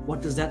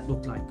 what does that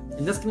look like?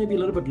 And that's going to be a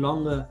little bit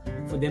longer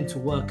for them to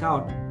work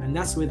out, and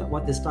that's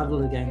what they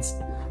struggled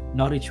against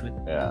Norwich with.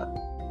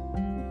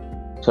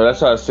 So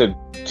that's why I said,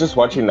 just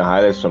watching the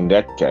highlights from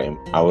that game,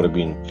 I would have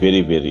been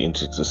very, very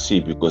interested to see,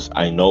 because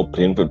I know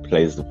Brentford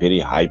plays a very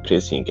high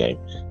pressing game,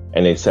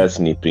 and they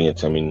certainly bring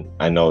it.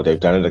 I know they've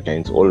done it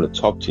against all the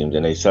top teams,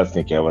 and they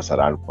certainly gave us a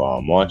run for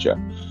our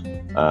margin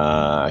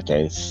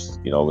against,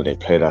 when they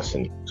played us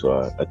into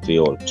a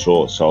 3-3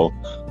 draw. So,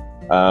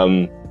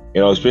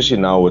 especially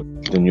now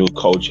with the new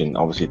coach and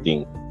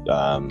obviously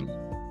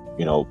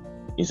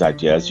his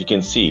ideas, you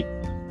can see,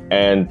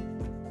 and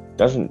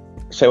doesn't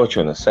say what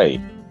you want to say.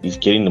 He's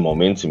getting the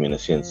momentum in a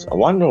sense. I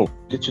want to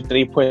get you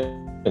 3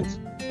 points,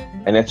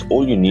 and that's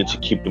all you need to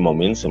keep the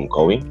momentum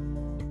going.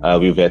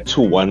 We've had 2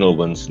 1-0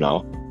 wins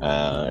now,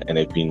 and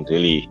they've been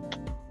really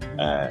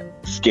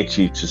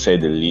sketchy to say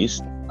the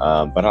least.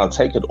 But I'll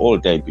take it all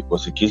day,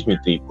 because it gives me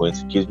 3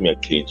 points, it gives me a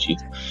clean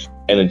sheet,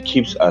 and it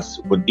keeps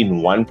us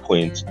within 1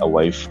 point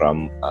away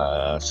from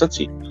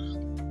City,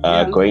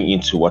 going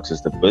into what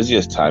is the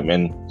busiest time,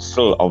 and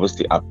still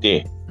obviously up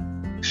there.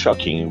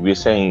 Shocking. We were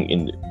saying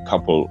in a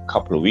couple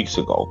of weeks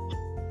ago,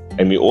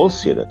 and we all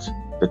said it,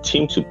 the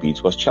team to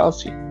beat was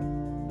Chelsea.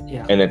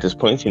 And at this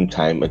point in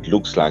time, it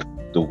looks like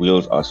the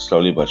wheels are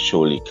slowly but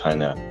surely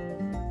kind of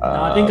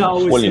I think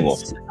falling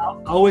off.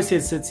 I always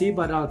said City,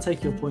 but I'll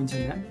take your point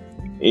on that.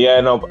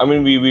 Yeah, no, I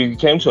mean, we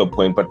came to a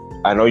point, but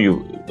I know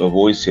you've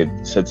always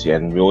said City,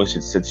 and we always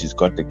said City's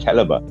got the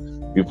caliber.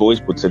 We've always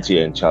put City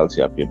and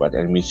Chelsea up here,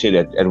 and we said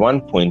that at one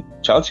point,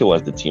 Chelsea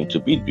was the team to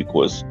beat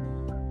because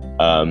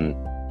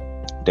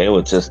they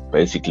were just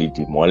basically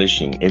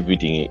demolishing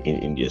everything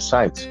in their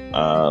sights.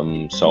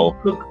 So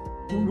look,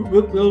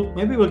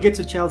 maybe we'll get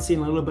to Chelsea in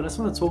a little bit. I just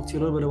want to talk to you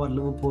a little bit about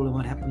Liverpool and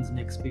what happens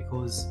next,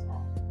 because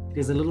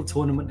there's a little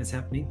tournament that's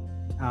happening.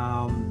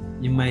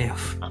 You may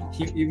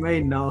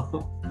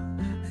know.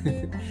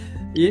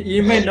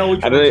 you may know.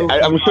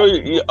 I'm sure.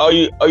 Are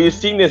you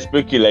seeing the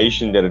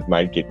speculation that it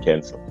might get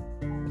cancelled?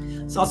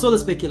 So I saw the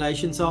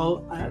speculation.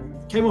 So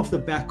came off the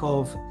back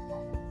of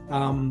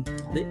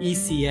the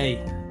ECA.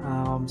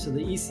 So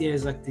the ECA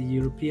is like the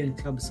European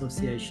Club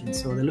Association.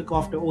 So they look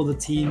after all the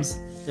teams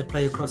that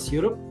play across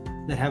Europe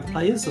that have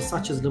players, so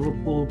such as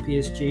Liverpool,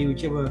 PSG,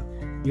 whichever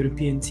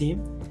European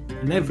team.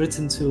 And they've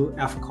written to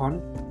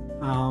AFCON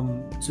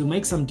to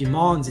make some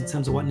demands in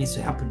terms of what needs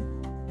to happen.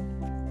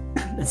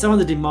 And some of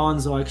the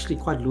demands are actually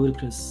quite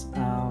ludicrous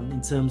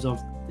in terms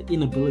of the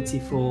inability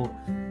for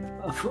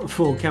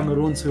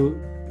Cameroon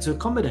to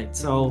accommodate.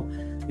 So,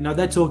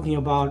 they're talking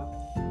about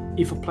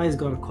if a player's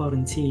got a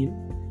quarantine,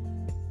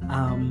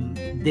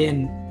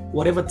 then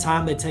whatever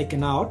time they're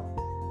taken out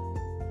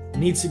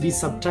needs to be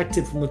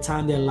subtracted from the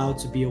time they're allowed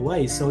to be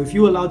away. So if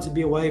you're allowed to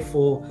be away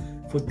for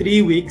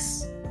 3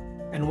 weeks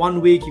and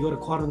 1 week you got a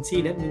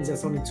quarantine, that means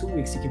that's only 2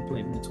 weeks you can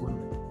play in the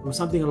tournament or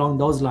something along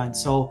those lines.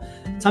 So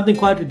something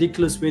quite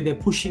ridiculous where they're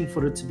pushing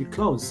for it to be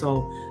closed.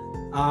 So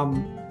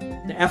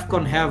the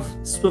AFCON have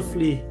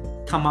swiftly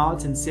come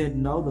out and said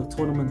no, the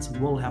tournament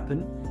will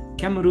happen.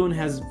 Cameroon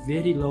has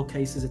very low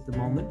cases at the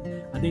moment.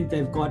 I think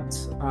they've got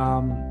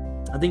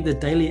I think the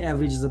daily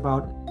average is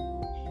about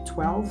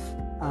 12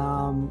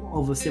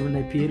 over a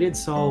 7-day period.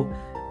 So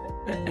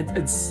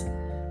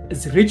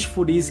it's rich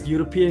for these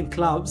European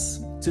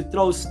clubs to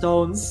throw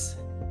stones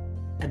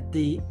at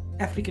the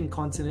African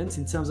continent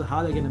in terms of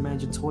how they're going to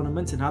manage a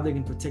tournament and how they're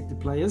going to protect the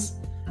players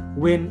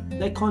when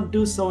they can't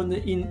do so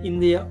in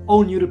their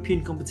own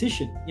European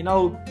competition.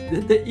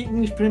 The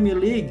English Premier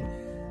League,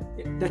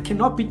 they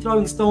cannot be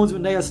throwing stones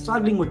when they are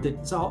struggling with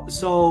it. So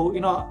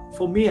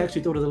for me, I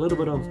actually thought it was a little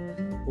bit of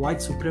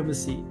white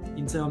supremacy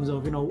in terms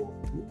of,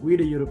 we're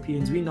the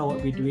Europeans, we know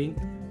what we're doing.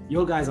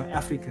 Your guys are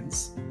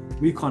Africans.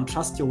 We can't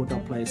trust you with our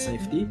player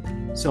safety.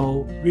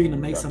 So we're going to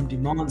make some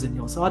demands in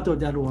you. So I thought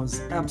that was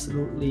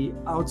absolutely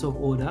out of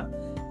order.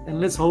 And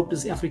let's hope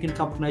this African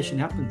Cup of Nations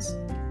happens.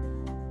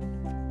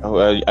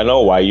 Well, I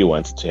know why you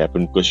want it to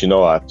happen, because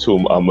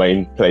our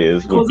main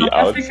players will be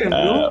out.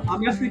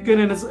 I'm African,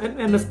 and it's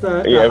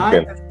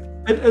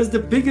it is the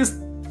biggest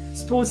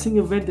sporting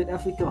event that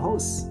Africa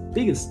hosts.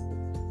 Biggest.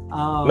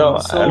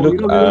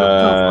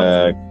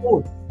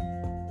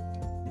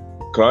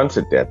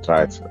 Granted that,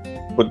 right?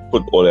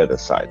 Put all that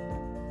aside.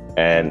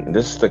 And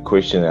this is the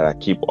question that I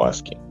keep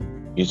asking.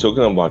 You're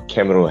talking about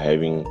Cameroon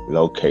having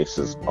low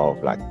cases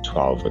of like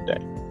 12 a day.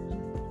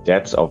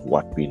 That's of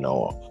what we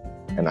know of.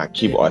 And I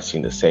keep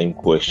asking the same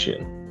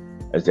question,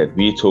 is that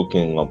we're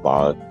talking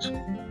about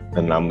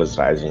the numbers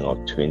rising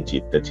of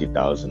 20,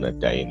 30,000 a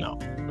day now,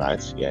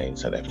 right? Here in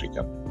South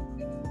Africa.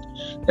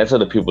 That's are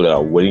the people that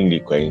are willingly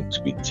going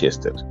to be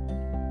tested,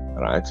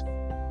 right?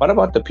 What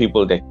about the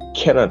people that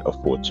cannot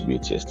afford to be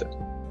tested?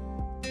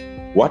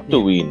 What do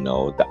we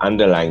know, the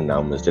underlying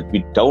numbers that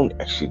we don't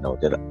actually know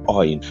that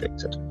are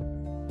infected?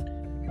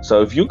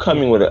 So if you're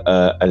coming with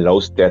a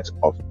low stats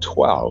of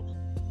 12,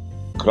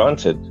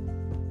 granted,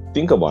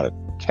 think about it,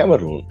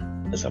 Cameroon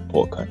is a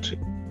poor country.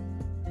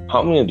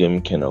 How many of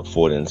them can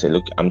afford and say,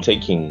 look, I'm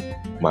taking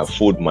my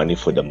food money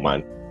for the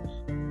month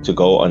to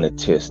go on a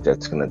test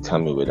that's going to tell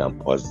me whether I'm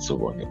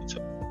positive or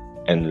negative?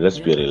 And let's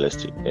be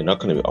realistic, they're not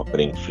going to be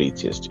offering free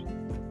testing.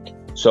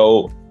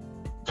 So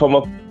from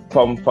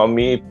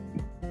me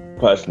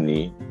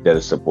personally, that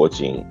is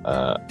supporting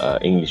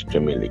English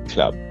Premier League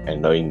club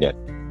and knowing that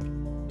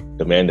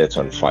the man that's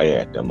on fire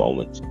at the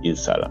moment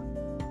is Salah,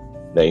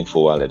 knowing for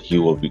a while that he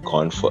will be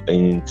gone for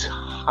an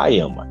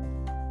entire month.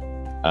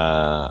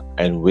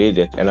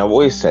 And I'm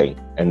always saying,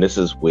 and this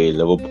is where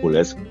Liverpool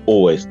has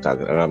always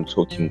struggled, and I'm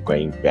talking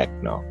going back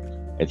now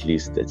at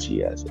least 30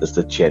 years, it's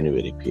the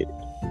January period,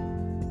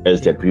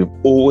 is that we've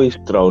always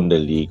thrown the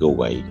league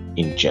away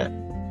in Jan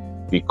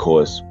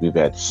because we've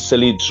had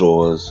silly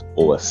draws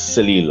or a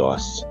silly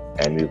loss,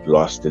 and we've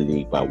lost the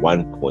league by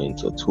 1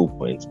 point or 2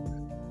 points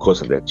because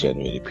of that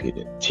January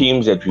period.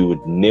 Teams that we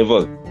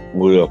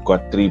would have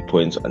got 3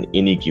 points on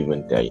any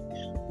given day,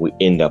 we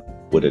end up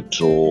with a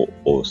draw,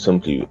 or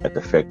simply at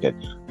the fact that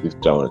we've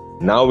thrown it.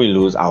 Now we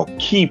lose our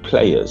key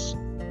players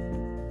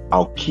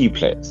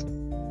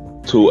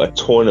to a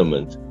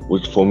tournament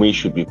which for me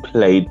should be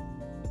played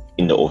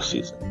in the off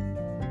season.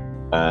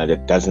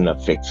 That doesn't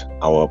affect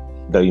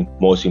the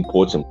most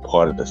important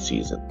part of the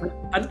season.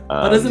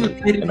 But isn't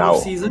it played in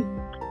off season?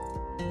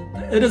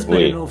 It is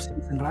played in off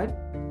season, right?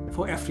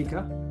 For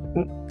Africa.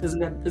 Is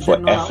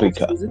that not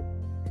Africa?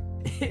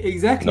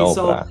 Exactly. No,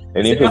 so bruh.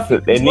 They need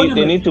to. They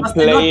need to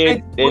play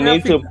it. They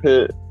need to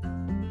play.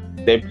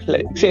 They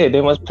play. See,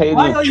 they must play it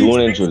in June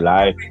and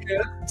July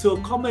to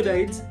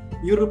accommodate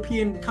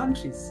European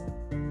countries.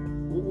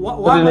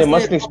 Why they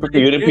mustn't expect the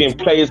European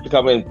players to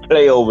come and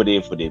play over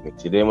there for them.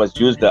 They must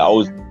use the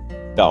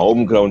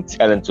homegrown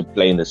talent to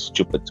play in the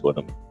stupid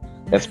tournament.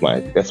 That's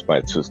my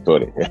true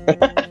story.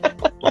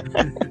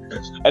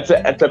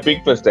 It's a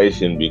big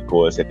frustration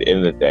because at the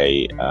end of the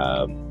day,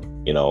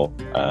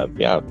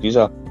 these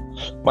are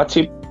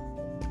Matip.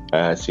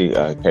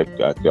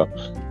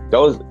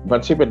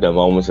 Matip at the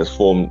moment has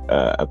formed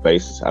a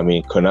basis. I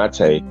mean,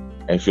 Konate,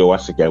 and if you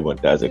watch the game,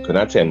 what does it?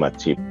 Konate and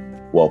Matip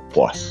were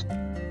boss.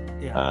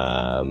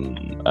 Yeah.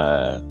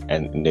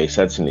 And they're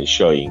certainly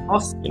showing,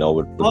 lost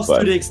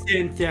to the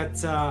extent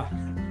that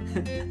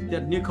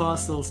that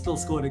Newcastle still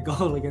scored a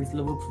goal against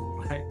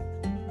Liverpool, right?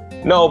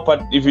 No,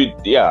 but if you,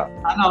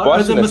 I know it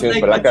was a mistake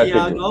by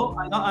Thiago.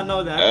 I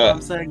know that.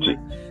 I'm saying,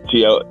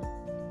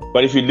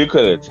 but if you look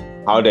at it,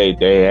 how they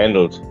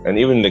handled, and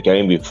even the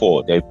game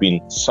before, they've been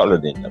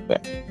solid in the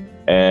back.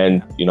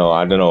 And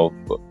I don't know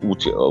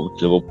which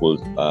Liverpool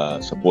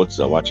supporters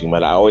are watching,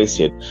 but I always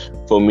said,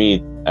 for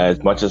me,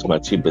 as much as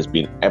Matip has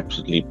been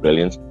absolutely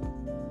brilliant,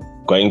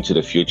 going to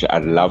the future,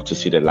 I'd love to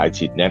see the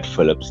lighted Nat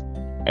Phillips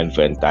and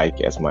Van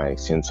Dijk as my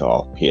centre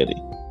of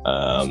pairing,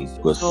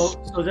 because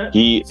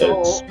he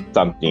is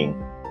something.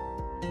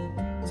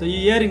 So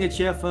you're hearing it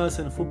here first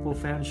in a football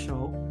fan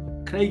show.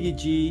 Craigie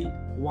G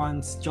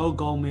wants Joe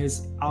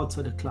Gomez out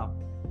of the club.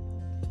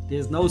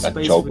 There's no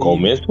space Joe for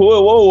Gomez. him.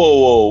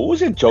 Whoa. Who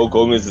said Joe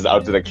Gomez is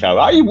out of the club?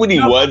 How are you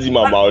putting words in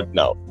my mouth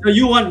now? So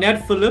you want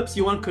Nat Phillips,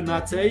 you want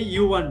Konate,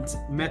 you want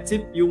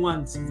Matip, you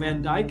want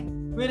Van Dijk.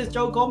 Where does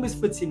Joe Gomez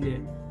fit in there?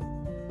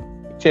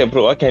 Yeah,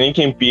 bro, he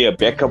can be a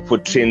backup for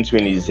Trent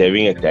when he's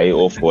having a day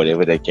off,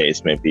 whatever the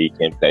case may be. He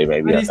can play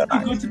maybe. But he's still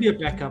going to be a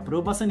backup,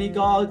 bro. Mustn't he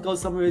go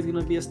somewhere he's going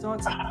to be a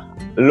starter?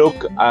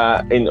 Look,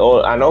 I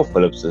know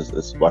Phillips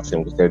is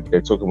watching because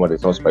they're talking about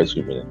there's no space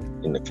for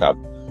him in the club.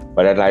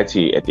 But at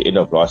the end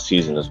of last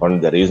season is one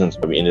of the reasons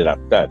why we ended up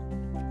third.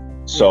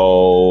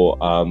 So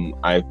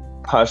I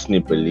personally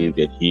believe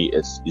that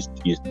he's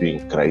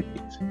doing great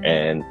things,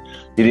 and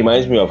he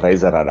reminds me of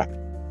Reza Radak.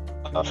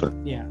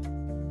 Yeah.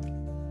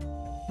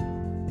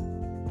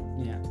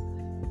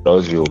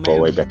 Those of you who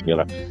go way back,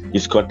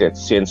 he's got that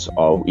sense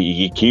of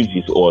he gives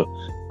his all.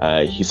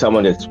 He's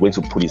someone that's going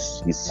to put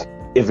his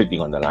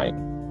everything on the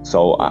line.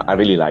 So I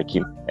really like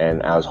him,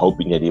 and I was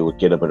hoping that he would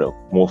get a bit of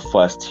more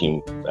first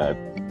team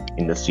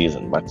in the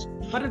season, but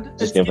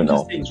just never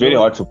know. It's very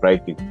hard to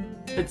break it.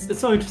 It's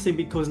so interesting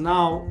because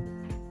now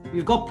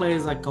we've got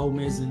players like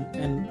Gomez,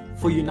 and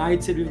for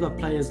United we've got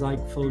players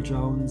like Phil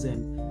Jones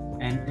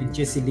and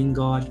Jesse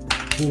Lingard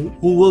who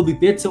will be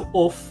better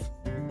off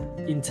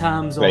in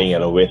terms of playing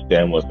at a West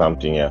Ham or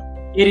something,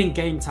 getting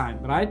game time,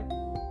 right?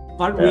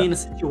 But we're in a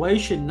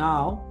situation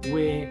now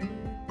where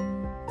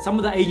some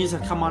of the agents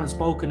have come out and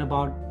spoken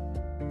about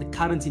the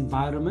current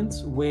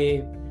environment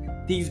where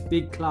these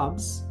big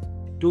clubs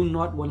do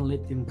not want to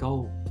let them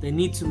go. They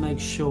need to make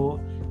sure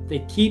they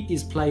keep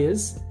these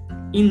players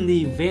in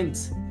the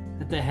event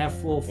that they have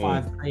 4 or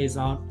 5 players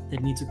out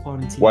that need to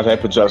quarantine. What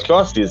happened to us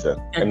last season?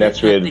 And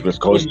that's where it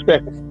goes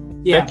back.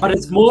 Yeah, but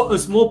it's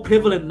more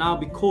prevalent now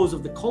because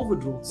of the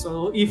COVID rule.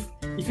 So if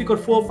you got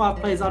 4 or 5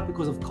 players out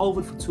because of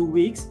COVID for 2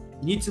 weeks,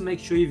 you need to make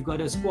sure you've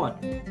got a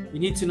squad. You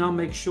need to now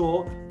make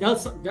sure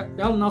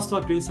they'll now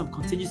start doing some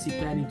contingency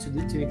planning to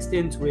the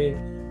extent where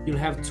you'll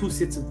have 2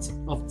 sets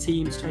of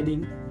teams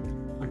training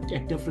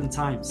at different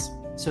times,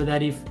 so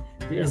that if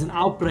there's an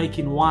outbreak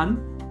in one,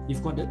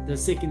 you've got the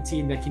second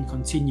team that can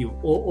continue,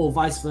 or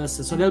vice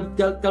versa. So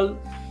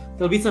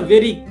there'll be some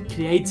very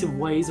creative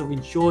ways of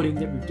ensuring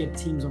that we get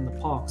teams on the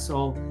park.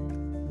 So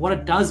what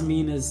it does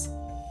mean is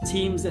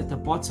teams at the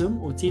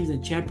bottom or teams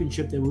in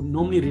championship that would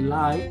normally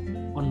rely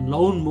on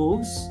loan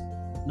moves,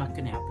 not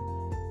going to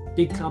happen.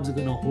 Big clubs are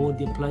going to hoard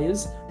their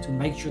players to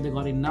make sure they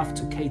got enough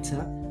to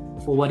cater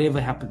for whatever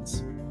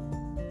happens.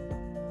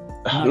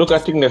 Look, I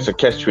think that's a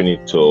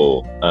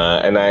catch-22,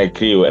 and I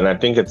agree. And I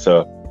think it's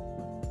a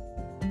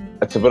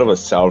bit of a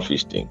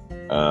selfish thing.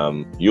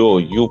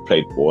 You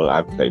played ball,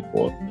 I played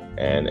ball,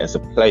 and as a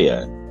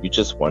player, you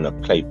just want to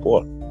play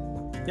ball.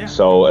 Yeah.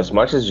 So as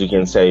much as you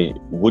can say,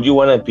 would you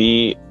want to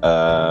be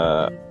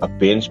a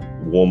bench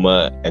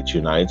warmer at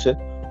United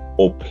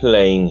or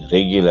playing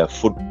regular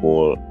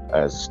football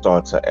as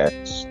starter at,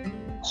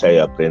 say,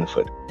 a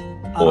Brentford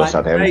or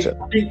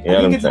Southampton? I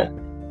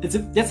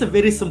think that's a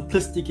very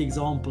simplistic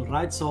example,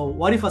 right? So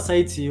what if I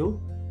say to you,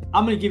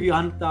 I'm going to give you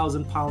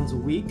 £100,000 a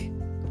week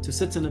to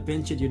sit on a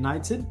bench at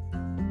United,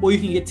 or you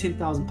can get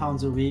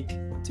 £10,000 a week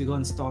to go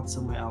and start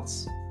somewhere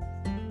else?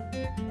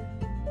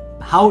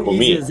 How For easy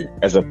me, is it?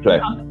 As a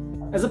player.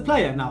 As a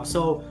player now.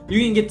 So you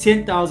can get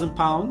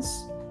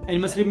 £10,000, and you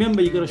must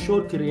remember you got a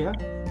short career.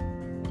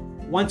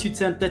 Once you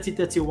turn 30,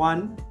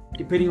 31,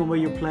 depending on where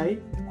you play,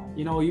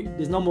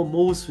 there's no more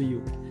moves for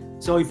you.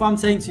 So if I'm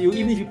saying to you,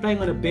 even if you're playing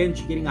on a bench,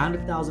 you're getting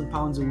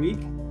 £100,000 a week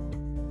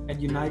at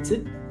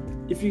United,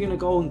 if you're gonna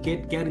go and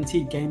get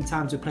guaranteed game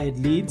time to play at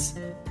Leeds,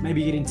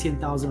 maybe getting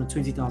 £10,000 or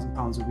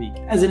 £20,000 a week,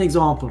 as an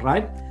example,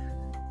 right?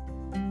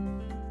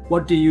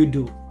 What do you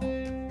do?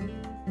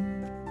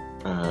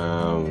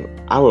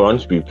 I would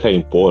want to be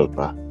playing ball,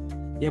 bro.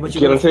 Yeah, but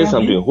Can I say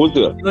something? Who's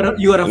the?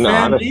 You got a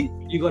family,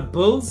 you got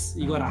bills,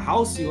 you got a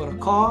house, you got a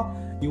car,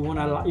 you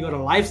got a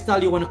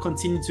lifestyle you want to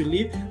continue to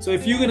live. So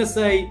if you're gonna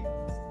say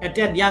at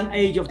that young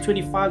age of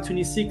 25,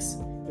 26,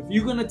 if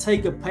you're gonna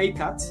take a pay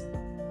cut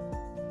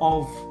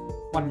of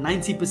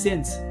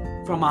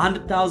 90% from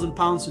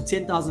 £100,000 to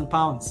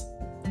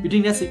 £10,000, you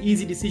think that's an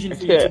easy decision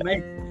for you to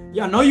make?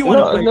 Yeah, I know you want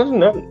to play.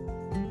 No.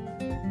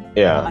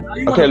 Yeah.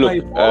 Okay,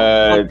 look,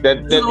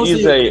 that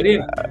is a.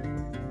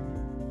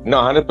 No,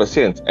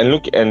 100%. And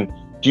look, and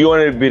do you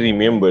want to be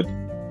remembered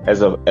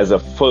as a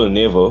Phil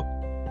Neville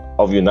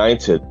of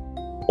United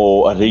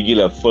or a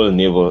regular Phil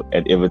Neville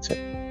at Everton?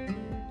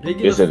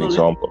 Here's an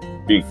example.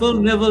 Phil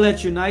Neville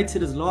at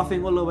United is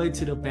laughing all the way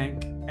to the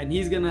bank, and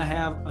he's gonna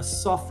have a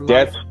soft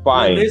life that's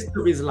fine. for the rest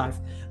of his life.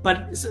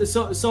 But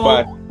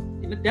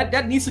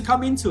that needs to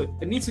come into it.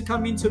 It needs to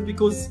come into it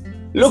because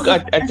look, I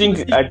think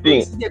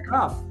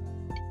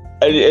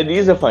it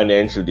is a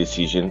financial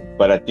decision,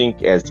 but I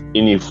think as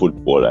any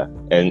footballer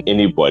and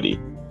anybody,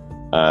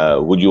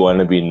 would you want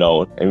to be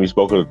known? And we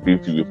spoke about it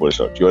briefly before,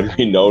 so do you want to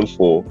be known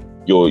for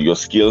your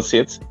skill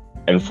sets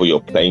and for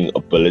your playing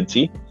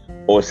ability,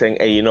 or saying,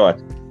 hey, you know what?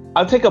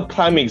 I'll take a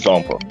prime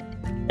example,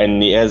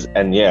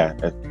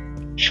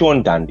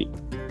 Sean Dundee.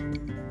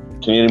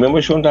 Can you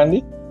remember Sean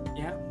Dundee?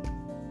 Yeah.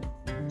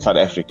 South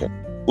African.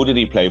 Who did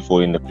he play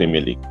for in the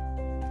Premier League?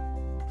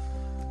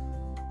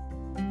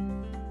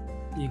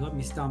 You got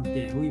me stumped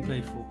there. Who you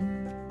played for?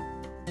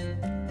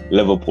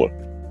 Liverpool.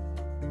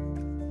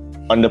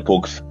 On the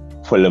books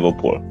for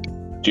Liverpool.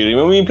 Do you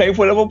remember when he played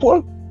for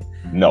Liverpool?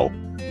 No.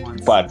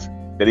 Once. But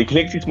did he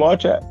collect his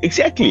marcher?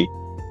 Exactly.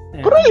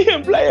 Yeah.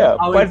 Brilliant player.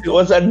 But it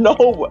was a no.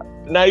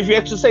 Now, if you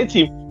have to say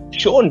to him,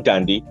 Sean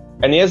Dundee,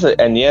 and here's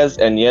Steven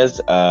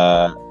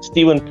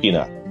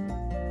Pienaar.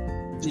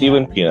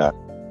 Steven Pienaar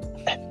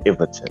at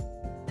Everton.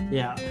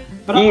 Yeah.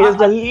 But he is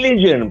a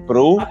legend,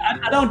 bro.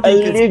 I don't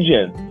think a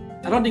legend.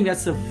 I don't think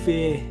that's a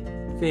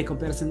fair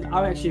comparison.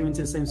 I actually went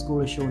to the same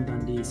school as Sean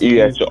Dundee. So you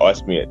have to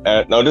ask me.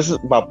 Now, this is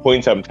my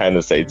point I'm trying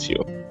to say to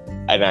you.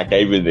 And I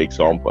gave you the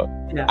example.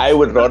 Yeah. I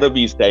would rather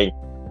be saying,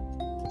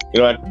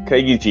 you know what,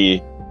 Craigie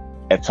G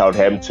at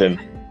Southampton,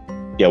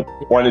 they're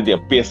one of their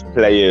best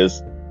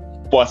players,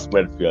 boss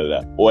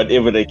midfielder,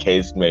 whatever the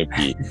case may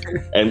be,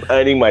 and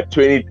earning my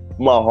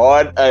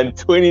hard-earned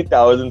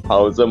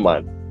 £20,000 a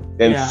month,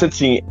 than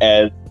sitting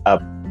as a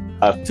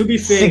to be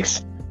fair,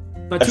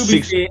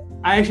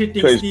 I actually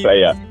think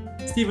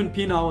Steven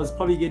Pienaar was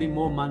probably getting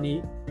more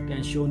money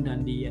than Sean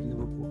Dundee at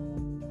Liverpool.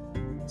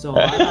 So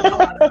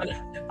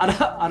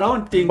I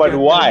don't think. But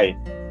why?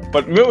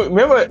 But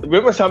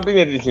remember something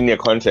that is in their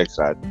contracts,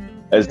 right?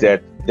 Is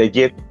that they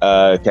get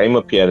game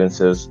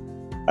appearances,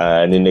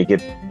 and then they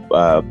get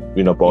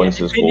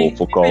bonuses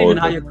for goals. Depending on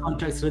how your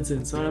contract's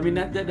written. So I mean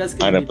that's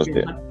going to be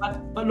fair.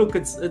 But look,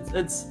 it's.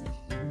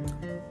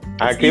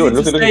 I agree with.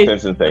 Look at the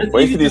difference in thing.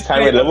 Wasted his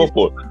time at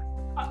Liverpool.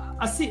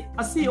 I see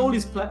all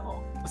these players.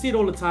 I see it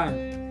all the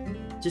time.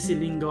 Jesse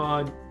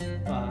Lingard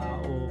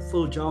or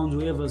Phil Jones,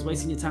 whoever is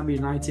wasting your time with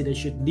United, they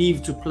should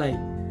leave to play.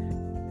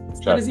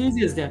 It's not as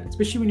easy as that,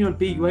 especially when you're on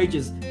big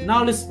wages.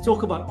 Now let's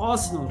talk about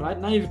Arsenal, right?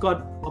 Now you've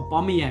got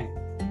Aubameyang,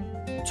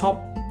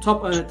 top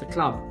earner at the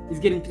club. He's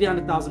getting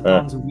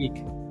 £300,000 a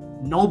week.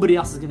 Nobody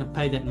else is going to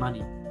pay that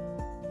money.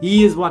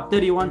 He is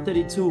 31,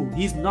 32.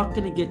 He's not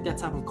going to get that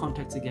type of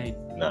contract again.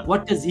 No.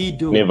 What does he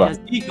do? Never. Does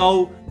he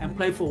go and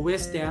play for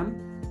West Ham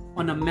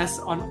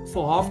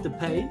for half the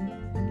pay,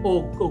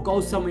 or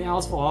go somewhere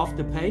else for half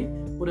the pay?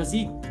 Or does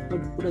he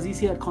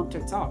see that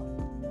contract out?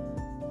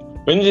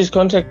 When is his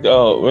contract?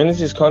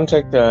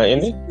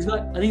 Ending? I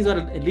think he's got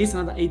at least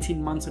another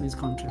 18 months on his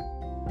contract.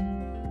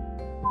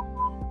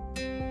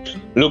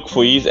 Look,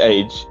 for his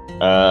age,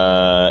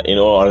 in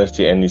all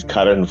honesty, and his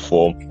current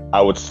form,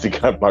 I would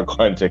stick out my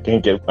contract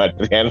and get my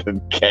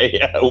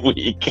 300k a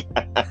week.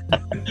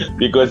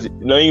 Because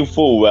knowing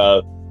full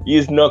well,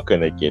 he's not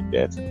going to get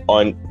that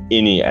on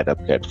any other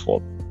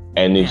platform.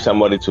 And if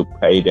somebody to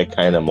pay that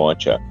kind of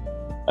marcher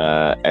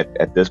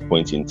at this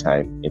point in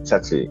time, it's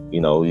actually,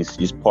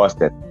 he's past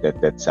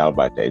that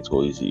sell-by date,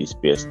 or his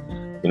best.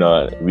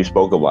 We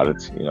spoke about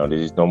it. There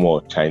is no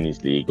more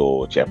Chinese league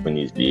or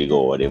Japanese league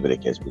or whatever the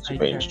case, which is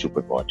paying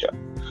stupid marcher.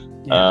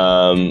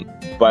 Yeah.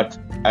 But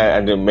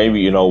and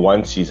maybe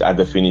once he's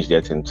either finished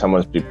that and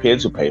someone's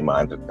prepared to pay him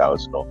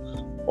 100,000 or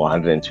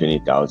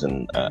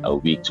 120,000 a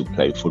week to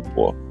play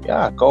football,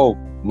 go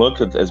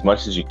milk it as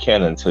much as you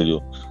can until you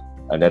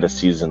another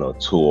season or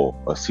two, or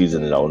a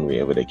season loan,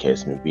 wherever the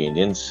case may be, and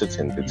then sit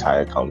and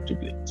retire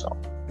comfortably. So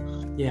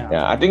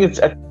I think it's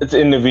an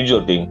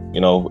individual thing.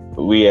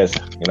 We as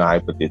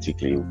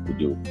hypothetically,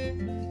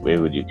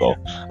 where would you go?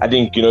 I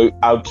think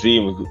our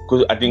dream,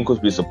 because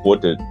we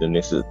supported the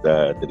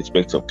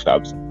respective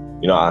clubs.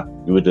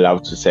 We would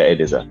love to say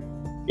there's a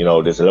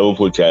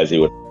Liverpool jersey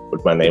with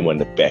put my name on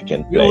the back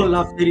and We play. all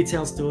love fairy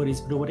tale stories,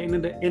 but at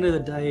the end of the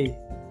day,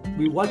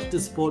 we watch the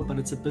sport, but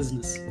it's a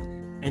business.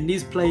 And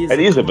these players... It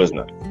is a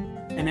business.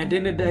 And at the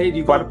end of the day,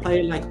 you got a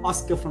player like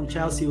Oscar from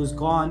Chelsea who's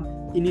gone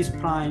in his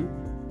prime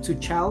to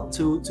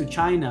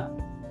China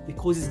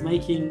because he's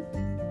making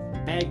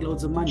bag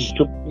loads of money.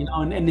 You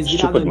know, and there's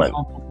been other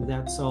examples of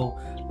that. So,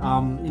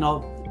 you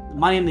know,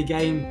 money in the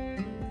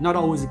game, not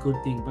always a good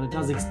thing, but it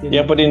does extend.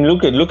 Yeah, but then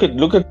look at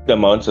the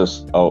amounts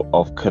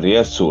of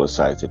career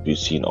suicides that we've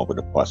seen over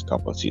the past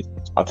couple of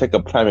seasons. I'll take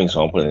a prime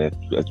example, and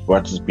it's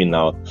what has been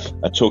now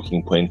a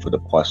choking point for the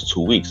past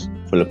 2 weeks.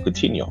 Philippe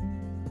Coutinho.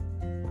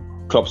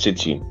 Klopp said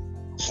to him,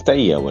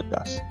 stay here with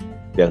us.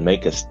 They'll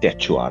make a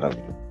statue out of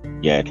you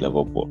here at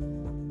Liverpool.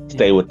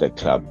 Stay with the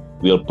club.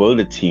 We'll build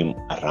a team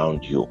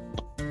around you.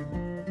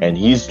 And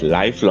his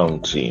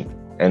lifelong dream,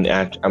 and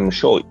I'm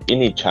sure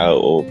any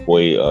child or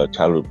boy or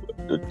childhood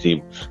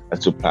team has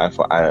to play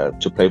for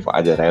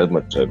either Real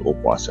Madrid or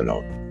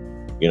Barcelona.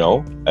 You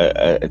know,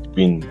 it's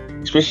been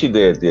especially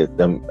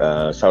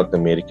the South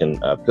American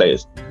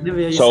players.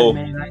 So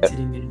Man United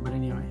in there, but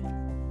anyway.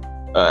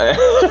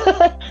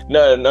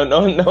 No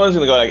one's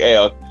gonna go like, hey,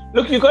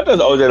 look, you got those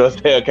old that will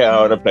say, okay,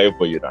 I want to play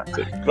for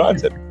United.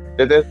 Granted,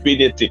 that's been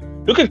their team.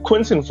 Look at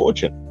Quinton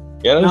Fortune.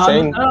 You know what I'm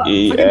saying?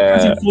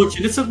 Quinton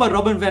Fortune. Let's talk about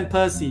Robin van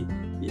Persie.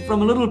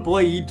 From a little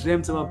boy, he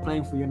dreamt about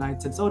playing for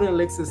United. So did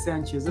Alexis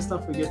Sanchez. Let's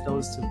not forget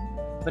those two.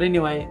 But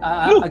anyway,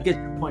 I get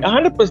your point.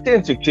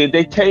 100%.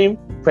 They came.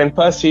 Van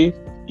Persie.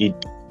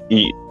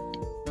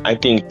 I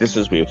think this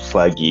is where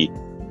Fergie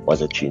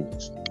was a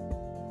genius.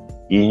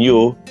 He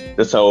knew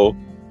that's how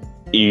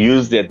he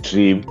used that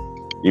dream.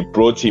 He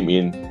brought him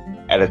in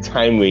at a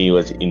time when he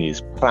was in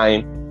his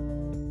prime.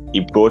 He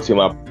brought him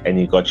up, and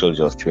he got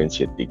Chelsea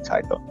 20th league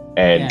title.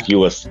 And he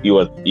was a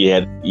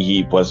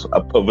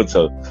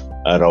pivotal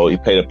role. He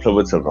played a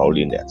pivotal role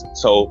in that.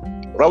 So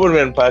Robin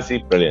van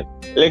Persie, brilliant.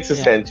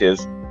 Alexis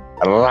Sanchez,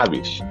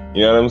 rubbish.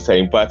 You know what I'm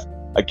saying? But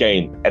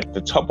again, at the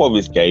top of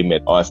his game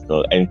at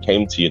Arsenal, and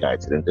came to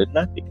United and did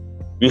nothing.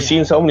 We've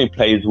seen so many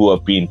players who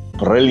have been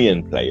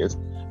brilliant players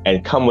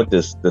and come with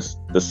this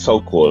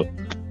so-called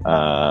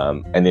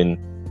and then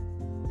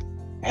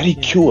Harry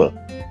Kewell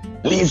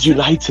leaves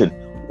United.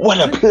 What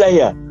a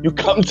player! You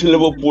come to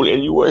Liverpool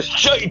and you were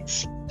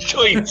shite.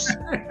 You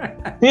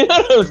know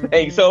what I'm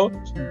saying? So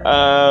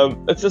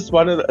it's just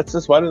one of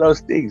those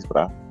things,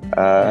 bro.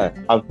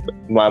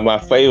 My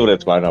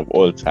favorite one of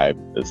all time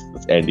is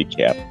Andy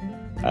Carroll.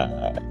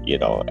 You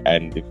know,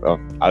 and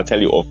I'll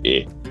tell you off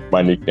air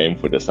my nickname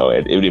for this hour,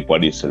 and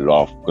everybody used to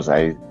laugh because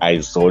I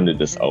zoned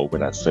this out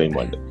when I saw him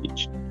on the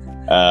pitch,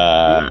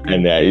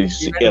 and it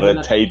used to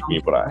irritate me,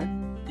 bro.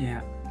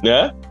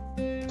 Yeah.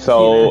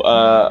 So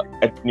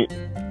at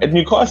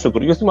Newcastle,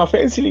 but he was in my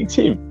fantasy league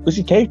team because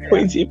he gave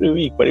points every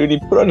week. But when he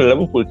put on a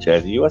Liverpool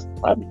jersey, he was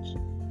rubbish.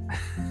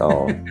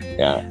 So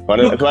yeah,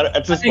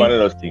 it's just one of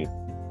those things.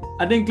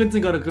 I think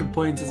Clinton got a good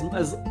point.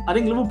 As I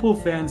think Liverpool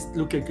fans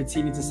look at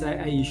Coutinho to say,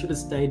 "Hey, you should have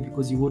stayed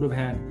because you would have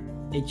had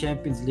a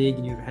Champions League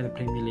and you'd have had a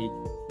Premier League."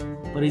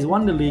 But he's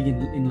won the league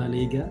in La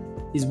Liga.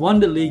 He's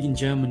won the league in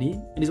Germany,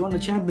 and he's won the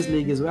Champions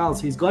League as well.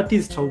 So he's got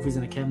his trophies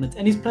in the cabinet,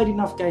 and he's played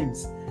enough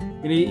games.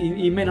 You know,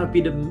 he may not be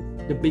the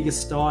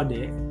biggest star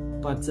there,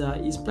 but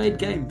he's played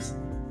games.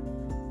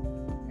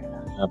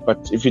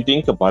 But if you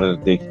think about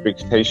it, the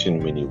expectation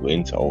when he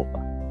went over,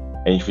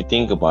 and if you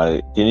think about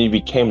it, then he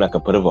became like a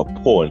bit of a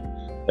pawn.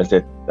 Is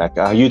that like,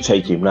 you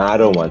take him? No, I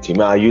don't want him.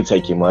 No, you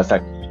take him. It's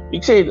like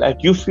you say,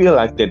 like you feel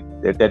like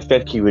that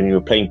fat kid when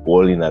you're playing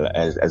ball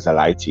as a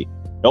lighty.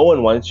 No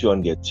one wants you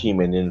on their team,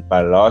 and then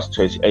by last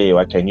choice, hey,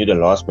 why can you the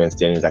last man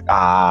standing? It's like,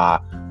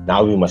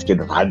 now we must get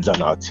runs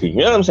on our team.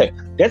 You know what I'm saying?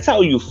 That's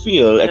how you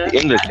feel at the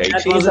end of the day.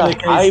 He's a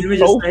high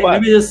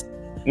profile. No. It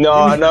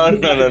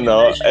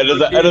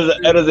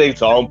is an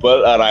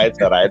example. All right.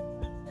 Sorry,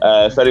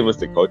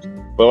 Mr. Coach.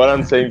 But what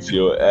I'm saying to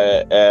you,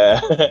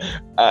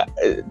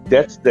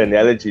 that's the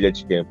analogy that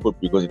you can put,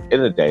 because at the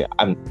end of the day,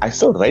 I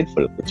still rate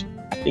for it.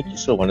 I think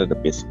he's still one of the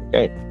best in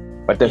the game.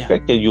 But the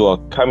fact that you are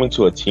coming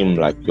to a team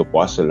like your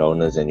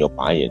Barcelonas and your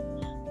Bayern,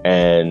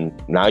 and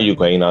now you're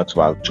going out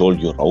to our Joel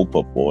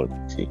Europa ball,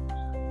 see,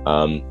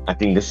 I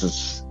think this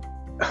is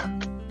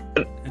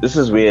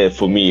where,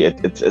 for me,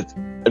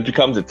 it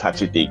becomes a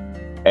touchy thing,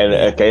 and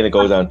again, it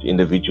goes down to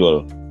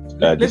individual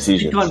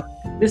decisions.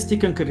 Let's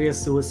stick on career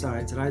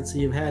suicides, right? So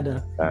you've had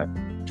a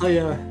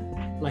player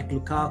like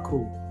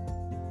Lukaku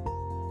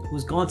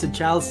who's gone to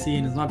Chelsea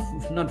and is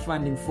not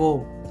finding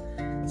form.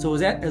 So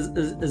has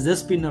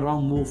this been the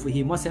wrong move for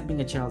him? What's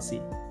happening at Chelsea?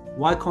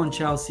 Why can't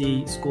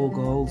Chelsea score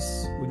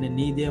goals when they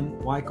need them?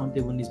 Why can't they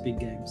win these big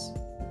games?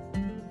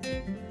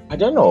 I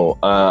don't know.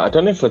 I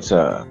don't know if it's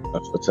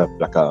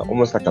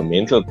almost like a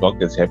mental block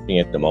that's happening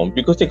at the moment,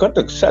 because they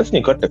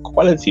certainly got the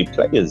quality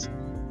players.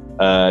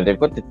 They've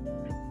got the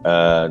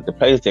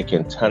players that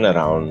can turn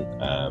around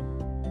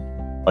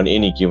on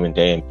any given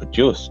day and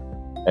produce.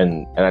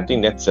 And I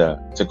think it's a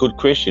good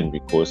question,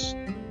 because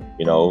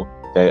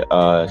they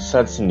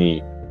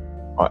certainly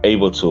are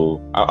able to.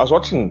 I was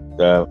watching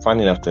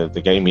funny enough the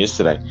game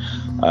yesterday,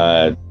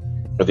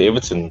 with the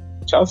Everton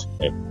Chelsea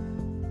game.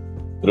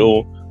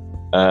 Bro,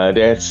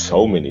 they had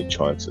so many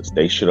chances.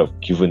 They should have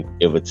given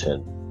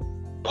Everton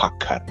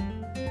pucker.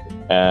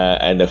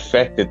 And the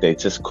fact that they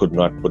just could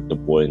not put the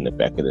ball in the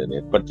back of the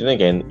net. But then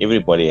again,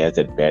 everybody has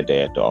that bad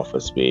day at the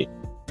office where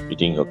you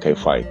think, okay,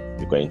 fine,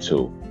 you're going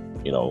to,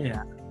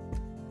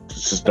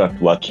 this is not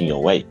working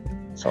your way.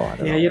 So I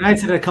don't know.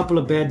 United had a couple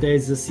of bad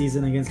days this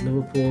season against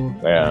Liverpool,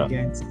 and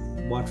against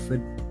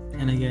Watford,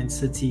 and against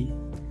City,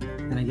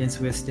 and against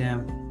West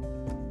Ham,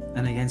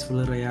 and against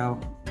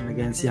Villarreal, and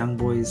against Young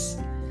Boys.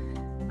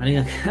 I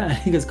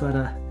think it's quite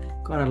a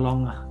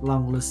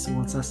long list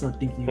once I start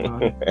thinking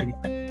about it.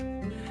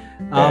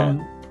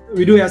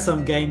 We do have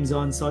some games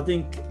on, so I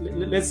think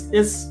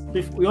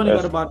we only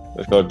got about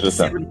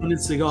 7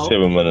 minutes to go.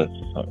 7 minutes,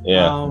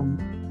 yeah.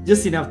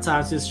 Just enough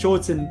time. So it's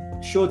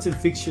shortened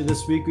fixture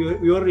this week.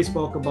 We already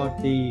spoke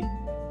about the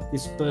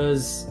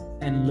Spurs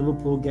and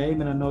Liverpool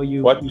game, and I know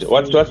you.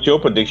 What's your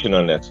prediction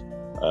on that?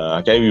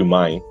 I gave you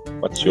mine.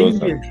 What's yours?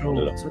 So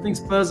I think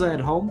Spurs are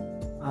at home.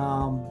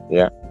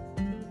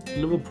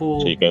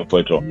 Liverpool so you're going for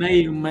a draw.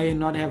 may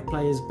not have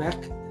players back.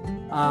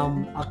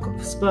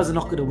 Spurs are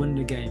not going to win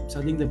the game, so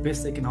I think the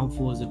best they can hope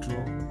for is a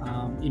draw,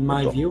 in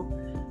my view.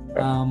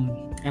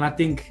 And I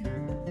think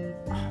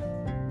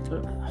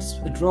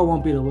a draw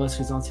won't be the worst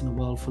result in the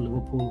world for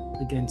Liverpool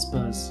against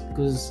Spurs,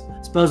 because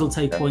Spurs will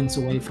take points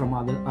away from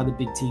other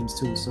big teams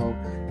too. So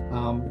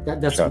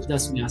that's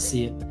where I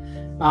see it.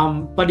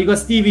 But you got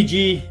Stevie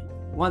G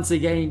once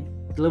again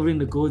delivering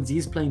the goods.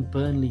 He's playing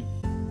Burnley.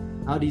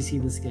 How do you see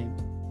this game?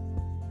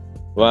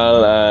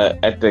 Well,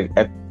 at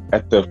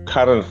the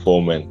current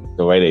form and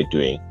the way they're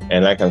doing,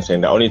 and like I'm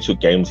saying, the only 2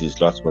 games he's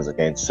lost was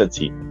against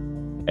City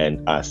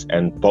and us,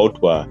 and both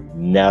were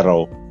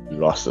narrow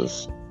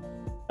losses.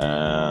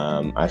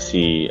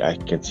 I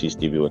can see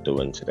Stevie with the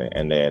win today,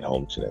 and they're at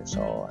home today,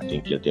 so I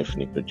think he'll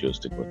definitely produce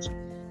the goods.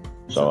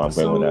 So I'm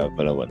going with a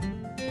Villa win.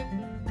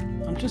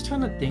 I'm just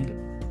trying to think,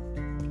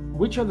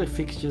 which are the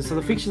fixtures? So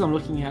the fixtures I'm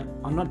looking at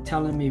are not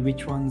telling me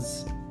which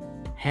ones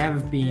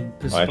have been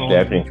postponed.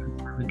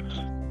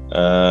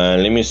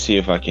 Let me see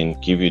if I can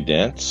give you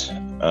that.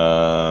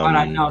 All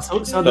right, now so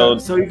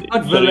you've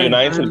got Villa.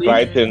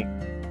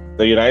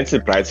 The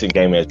United Brighton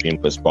game has been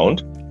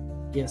postponed.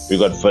 Yes. We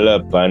got Villa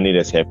Burnley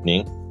that's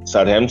happening.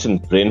 Southampton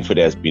Brentford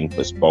has been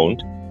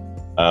postponed.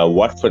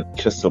 Watford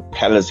Crystal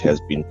Palace has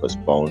been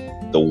postponed.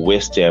 The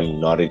West Ham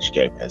Norwich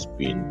game has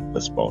been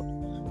postponed.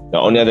 The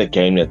only other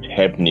game that's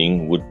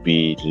happening would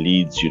be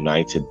Leeds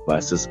United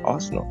versus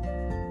Arsenal,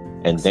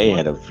 and they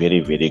had a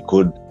very, very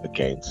good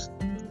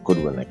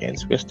win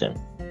against West Ham.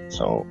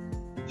 So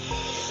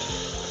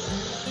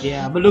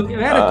yeah, but look, they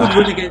had a good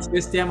win against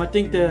West Ham. I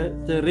think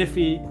the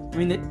referee, I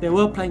mean, they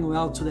were playing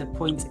well to that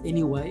point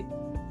anyway,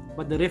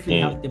 but the referee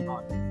helped them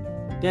out.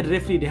 That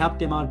referee, they helped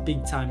them out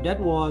big time. That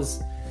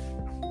was,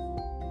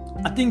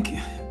 I think,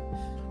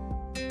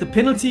 the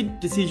penalty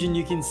decision,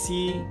 you can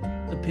see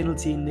a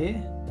penalty in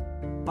there,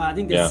 but I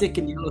think the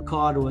second yellow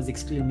card was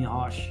extremely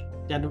harsh.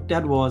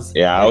 That was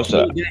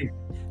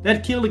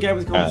that killed the game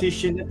with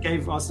competition. That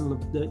gave Arsenal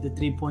the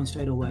 3 points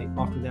straight away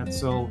after that.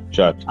 So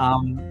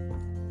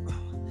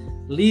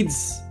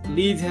Leeds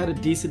had a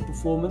decent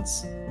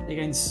performance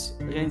against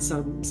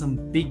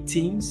some big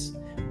teams.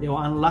 They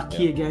were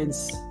unlucky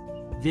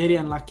very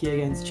unlucky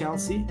against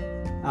Chelsea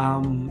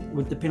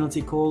with the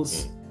penalty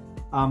calls.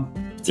 I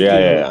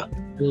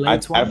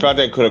thought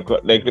they could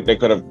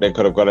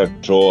have got a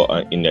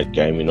draw in that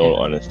game, in all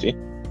honesty.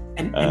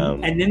 And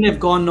then they've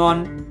gone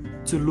on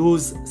to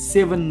lose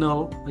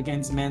 7-0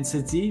 against Man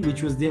City,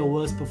 which was their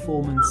worst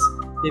performance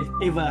they've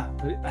ever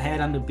had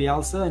under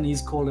Bielsa, and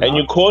he's called it. And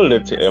you called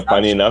it,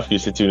 funny enough, you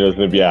said it was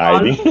going to be a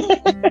hiding.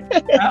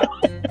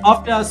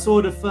 After I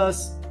saw the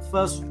first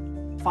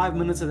 5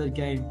 minutes of that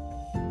game,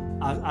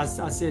 I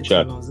said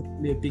to him, it was going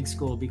to be a big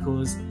score,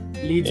 because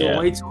Leeds were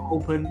way too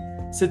open.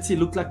 City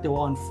looked like they were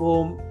on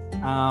form.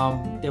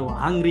 They were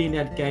hungry in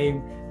that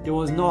game. There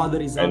was no other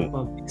result but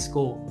a big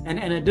score, and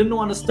I didn't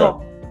want to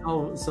stop.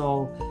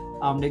 So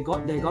they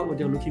got what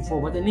they were looking for,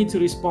 but they need to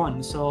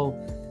respond. So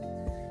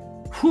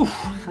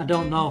I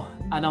don't know.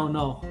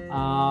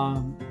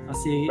 I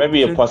see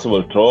maybe a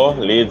possible draw,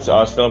 Leeds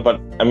Arsenal,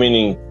 but I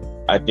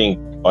think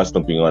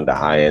Arsenal being on the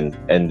high end,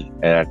 and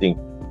I think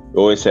we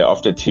always say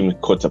after a team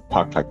cuts a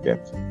puck like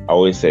that, I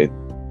always say,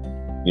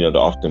 the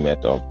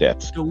aftermath of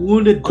that the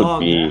wounded could dog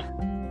be,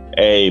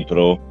 hey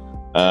bro.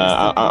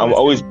 I'm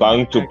always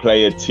bound to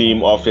play a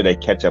team after they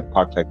catch a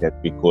puck like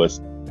that, because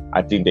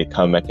I think they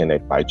come back and they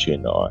bite you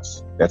in the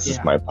ass. That's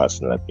just my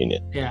personal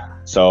opinion. Yeah.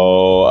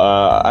 So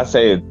I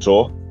say a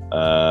draw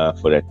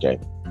for that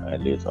game.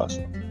 Leeds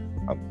Arsenal.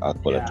 I'll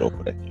call a draw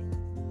for that game.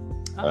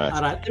 All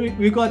right.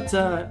 We got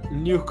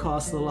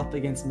Newcastle up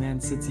against Man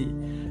City.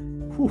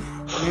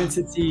 Man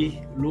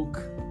City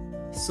look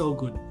so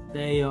good.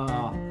 They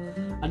are.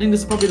 I think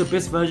this is probably the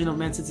best version of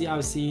Man City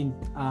I've seen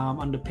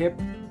under Pep.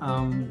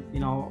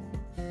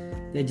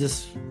 They're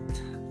just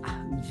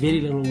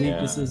very little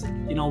weaknesses.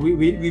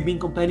 We've been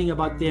complaining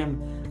about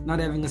them not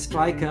having a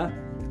striker,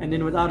 and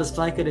then without a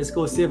striker they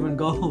score 7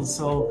 goals.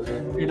 So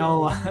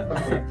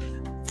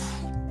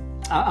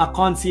I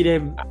can't see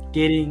them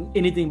getting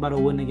anything but a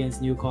win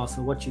against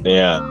Newcastle. What you think?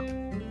 Yeah.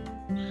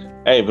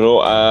 Hey, bro.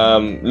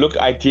 Look,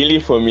 ideally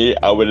for me,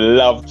 I would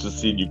love to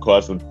see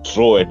Newcastle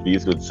draw at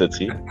least with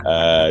City.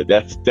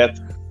 That's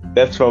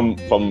from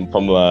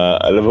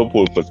a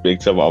Liverpool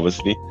perspective,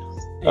 obviously.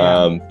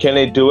 Yeah. Can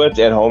they do it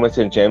at home at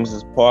St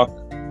James's Park?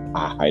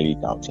 I highly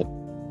doubt it.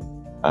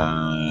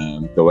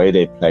 The way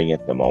they're playing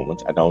at the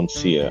moment, I don't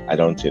see it.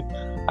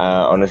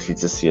 Honestly,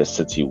 to see a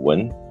City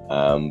win.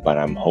 But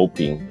I'm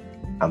hoping.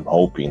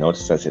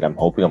 Notice I said I'm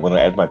hoping. I'm going to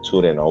add my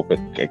tour and hope at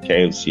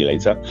KFC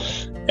later,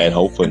 and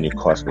hope for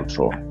Newcastle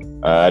draw.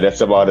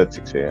 That's about it.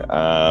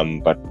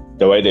 But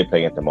the way they're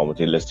playing at the moment,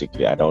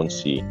 realistically, I don't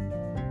see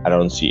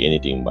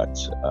anything but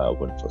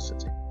win for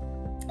City.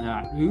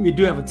 We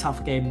do have a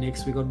tough game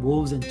next. We got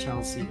Wolves and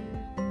Chelsea.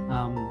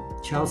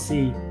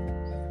 Chelsea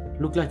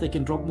look like they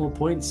can drop more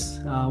points.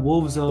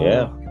 Wolves are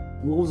a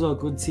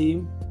good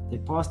team. They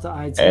passed the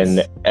eye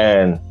test.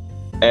 And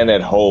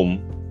at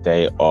home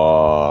they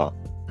are,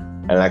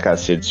 and like I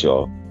said to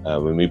you,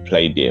 when we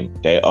played them,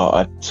 they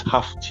are a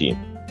tough team.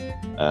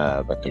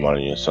 But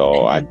tomorrow,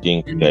 so I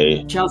think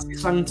they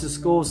Chelsea's starting to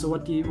score. So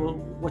what you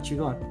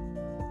got?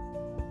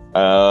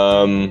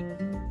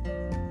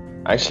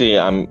 Actually,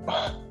 I'm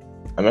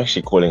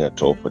actually calling a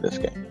draw for this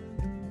game.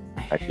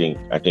 I think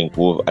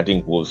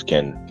Wolves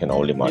can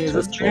hold him out. There's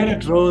a span of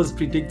draws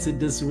predicted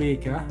this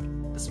week, huh?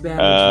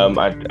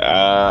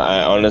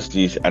 I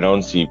honestly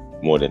don't see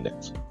more than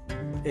that.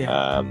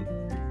 Yeah.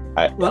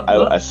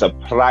 A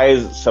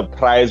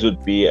surprise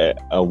would be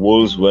a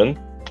Wolves win,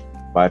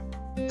 but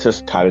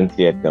just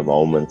currently at the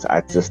moment,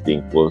 I just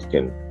think Wolves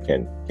can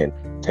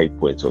take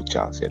points off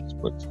Chelsea at this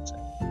point.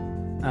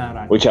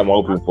 Right. Which I'm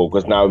hoping for,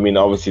 because now, I mean,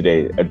 obviously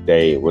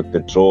they with the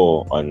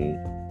draw on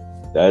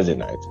Thursday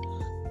night,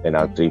 they're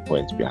now 3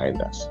 points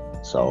behind us.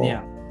 So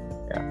yeah.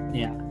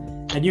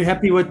 And you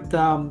happy with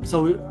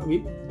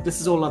this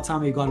is all our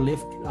time we got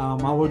left.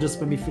 I will just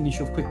maybe finish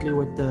off quickly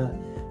with the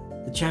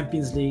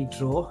Champions League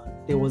draw.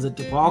 There was a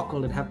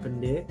debacle that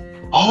happened there.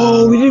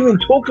 Oh, we didn't even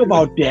talk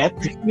about that.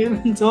 We didn't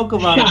even talk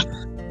about it.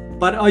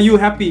 But are you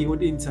happy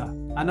with Inter?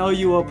 I know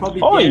you were probably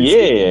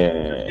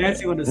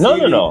dancing on the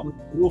No.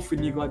 roof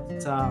when you got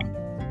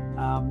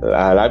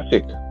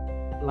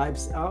Leipzig.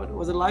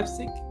 Was it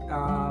Leipzig?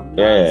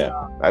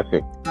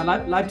 Leipzig.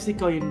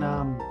 Leipzig or in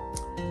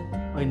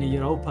the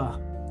Europa?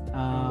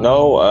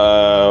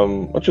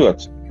 What you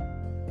got?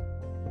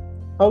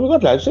 Oh, we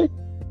got Leipzig.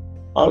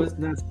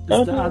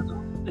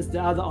 It's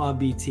the other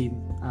RB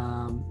team.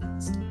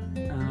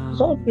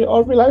 So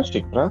RB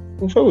Leipzig, huh?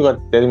 I'm sure we got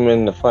them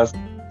in the first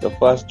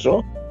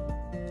draw.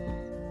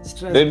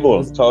 Red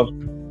Bull.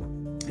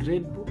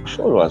 Red Bull.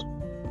 Sure it was.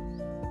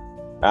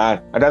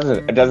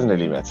 It doesn't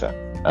really matter.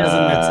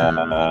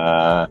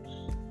 Now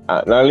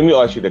let me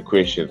ask you the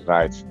question,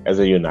 right? As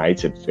a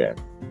United fan,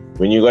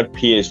 when you got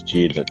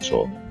PSG in the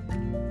draw,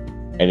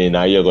 and then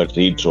now you got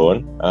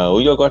redrawn,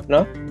 who you got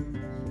now?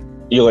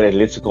 You got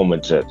Atletico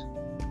Madrid,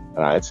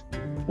 right?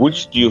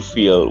 Which do you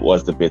feel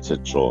was the better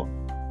draw?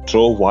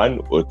 Draw 1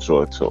 or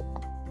draw 2?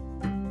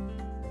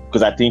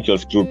 Because I think you're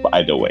screwed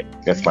either way.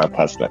 That's my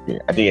personal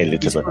opinion. I think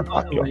Atletico will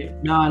fuck you.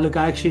 No, look,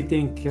 I actually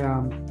think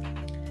I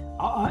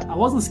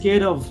wasn't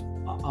scared of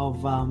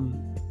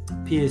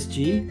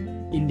PSG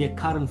in their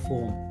current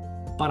form,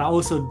 but I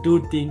also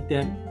do think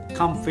that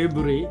come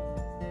February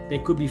they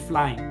could be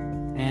flying,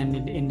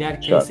 and in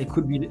that case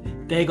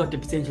they got the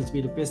potential to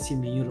be the best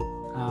team in Europe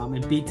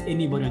and beat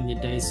anybody on their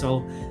day.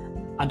 So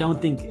I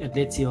don't think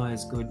Atletico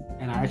is good,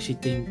 and I actually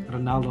think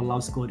Ronaldo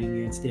loves scoring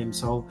against them.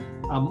 So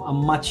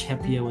I'm much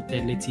happier with the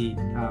Atleti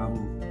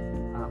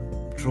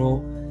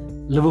draw.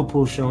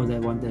 Liverpool show they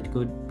weren't that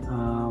good.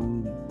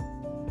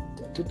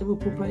 Did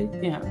Liverpool play?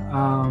 Yeah.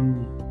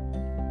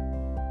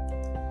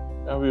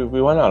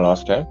 We won our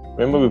last game.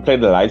 Remember we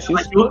played the Leipzig?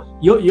 You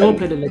all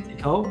played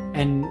Atletico,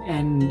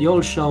 and you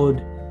all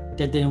showed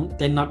that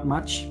they're not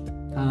much.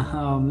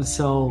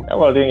 So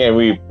I think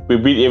we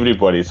beat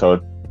everybody, so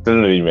it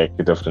doesn't really make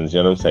a difference.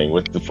 You know what I'm saying?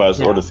 With the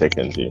first or the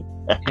second team.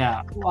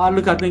 Yeah. Well,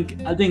 look, I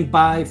think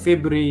by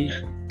February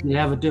you'll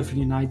have a different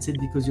United,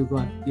 because you'll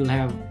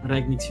have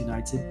Rangnick's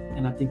United,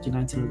 and I think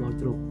United will go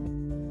through.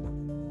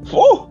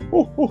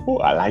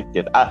 I like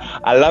it.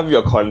 I love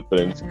your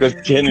confidence, because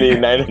generally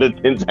 9 out of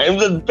 10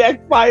 times it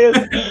backfires.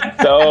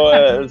 So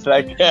it's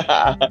like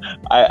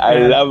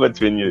I love it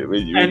when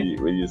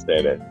you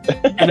say that.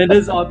 And it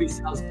is RB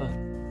Salzburg.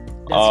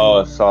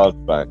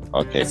 Salzburg.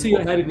 Okay. That's who you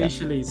had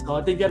initially. So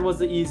I think that was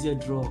the easier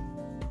draw.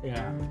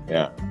 Yeah.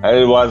 Yeah,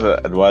 it was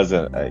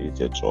an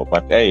easier draw.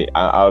 But hey,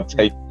 I'll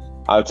take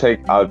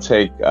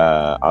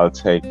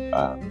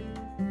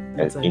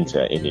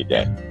Inter any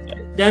day. Yeah.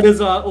 That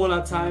is all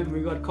our time.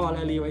 We got Carl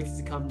Ellie waiting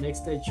to come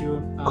next. Stay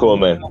tuned. Cool,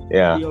 man.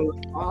 Yeah.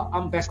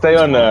 I'm back. Stay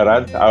on,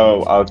 Rand.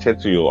 I'll chat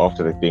to you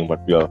after the thing.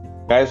 But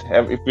guys,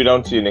 if we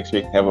don't see you next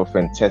week, have a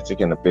fantastic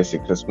and a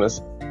blessed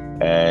Christmas.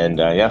 And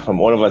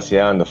from all of us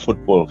here on the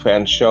Football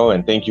Fan Show,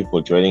 and thank you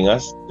for joining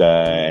us.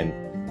 And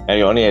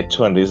we only had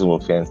 2 unreasonable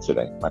fans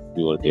today, but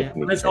we will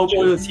definitely. Let's hope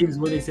all the teams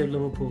win except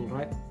Liverpool,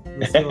 right?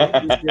 We'll see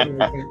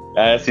what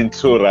That's in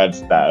true Rad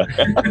style.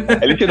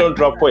 At least you don't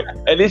drop points.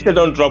 At least you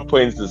don't drop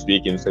points this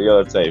weekend, so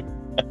you're safe.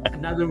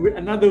 Another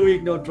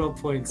week, no drop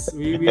points.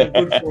 We are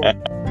good for.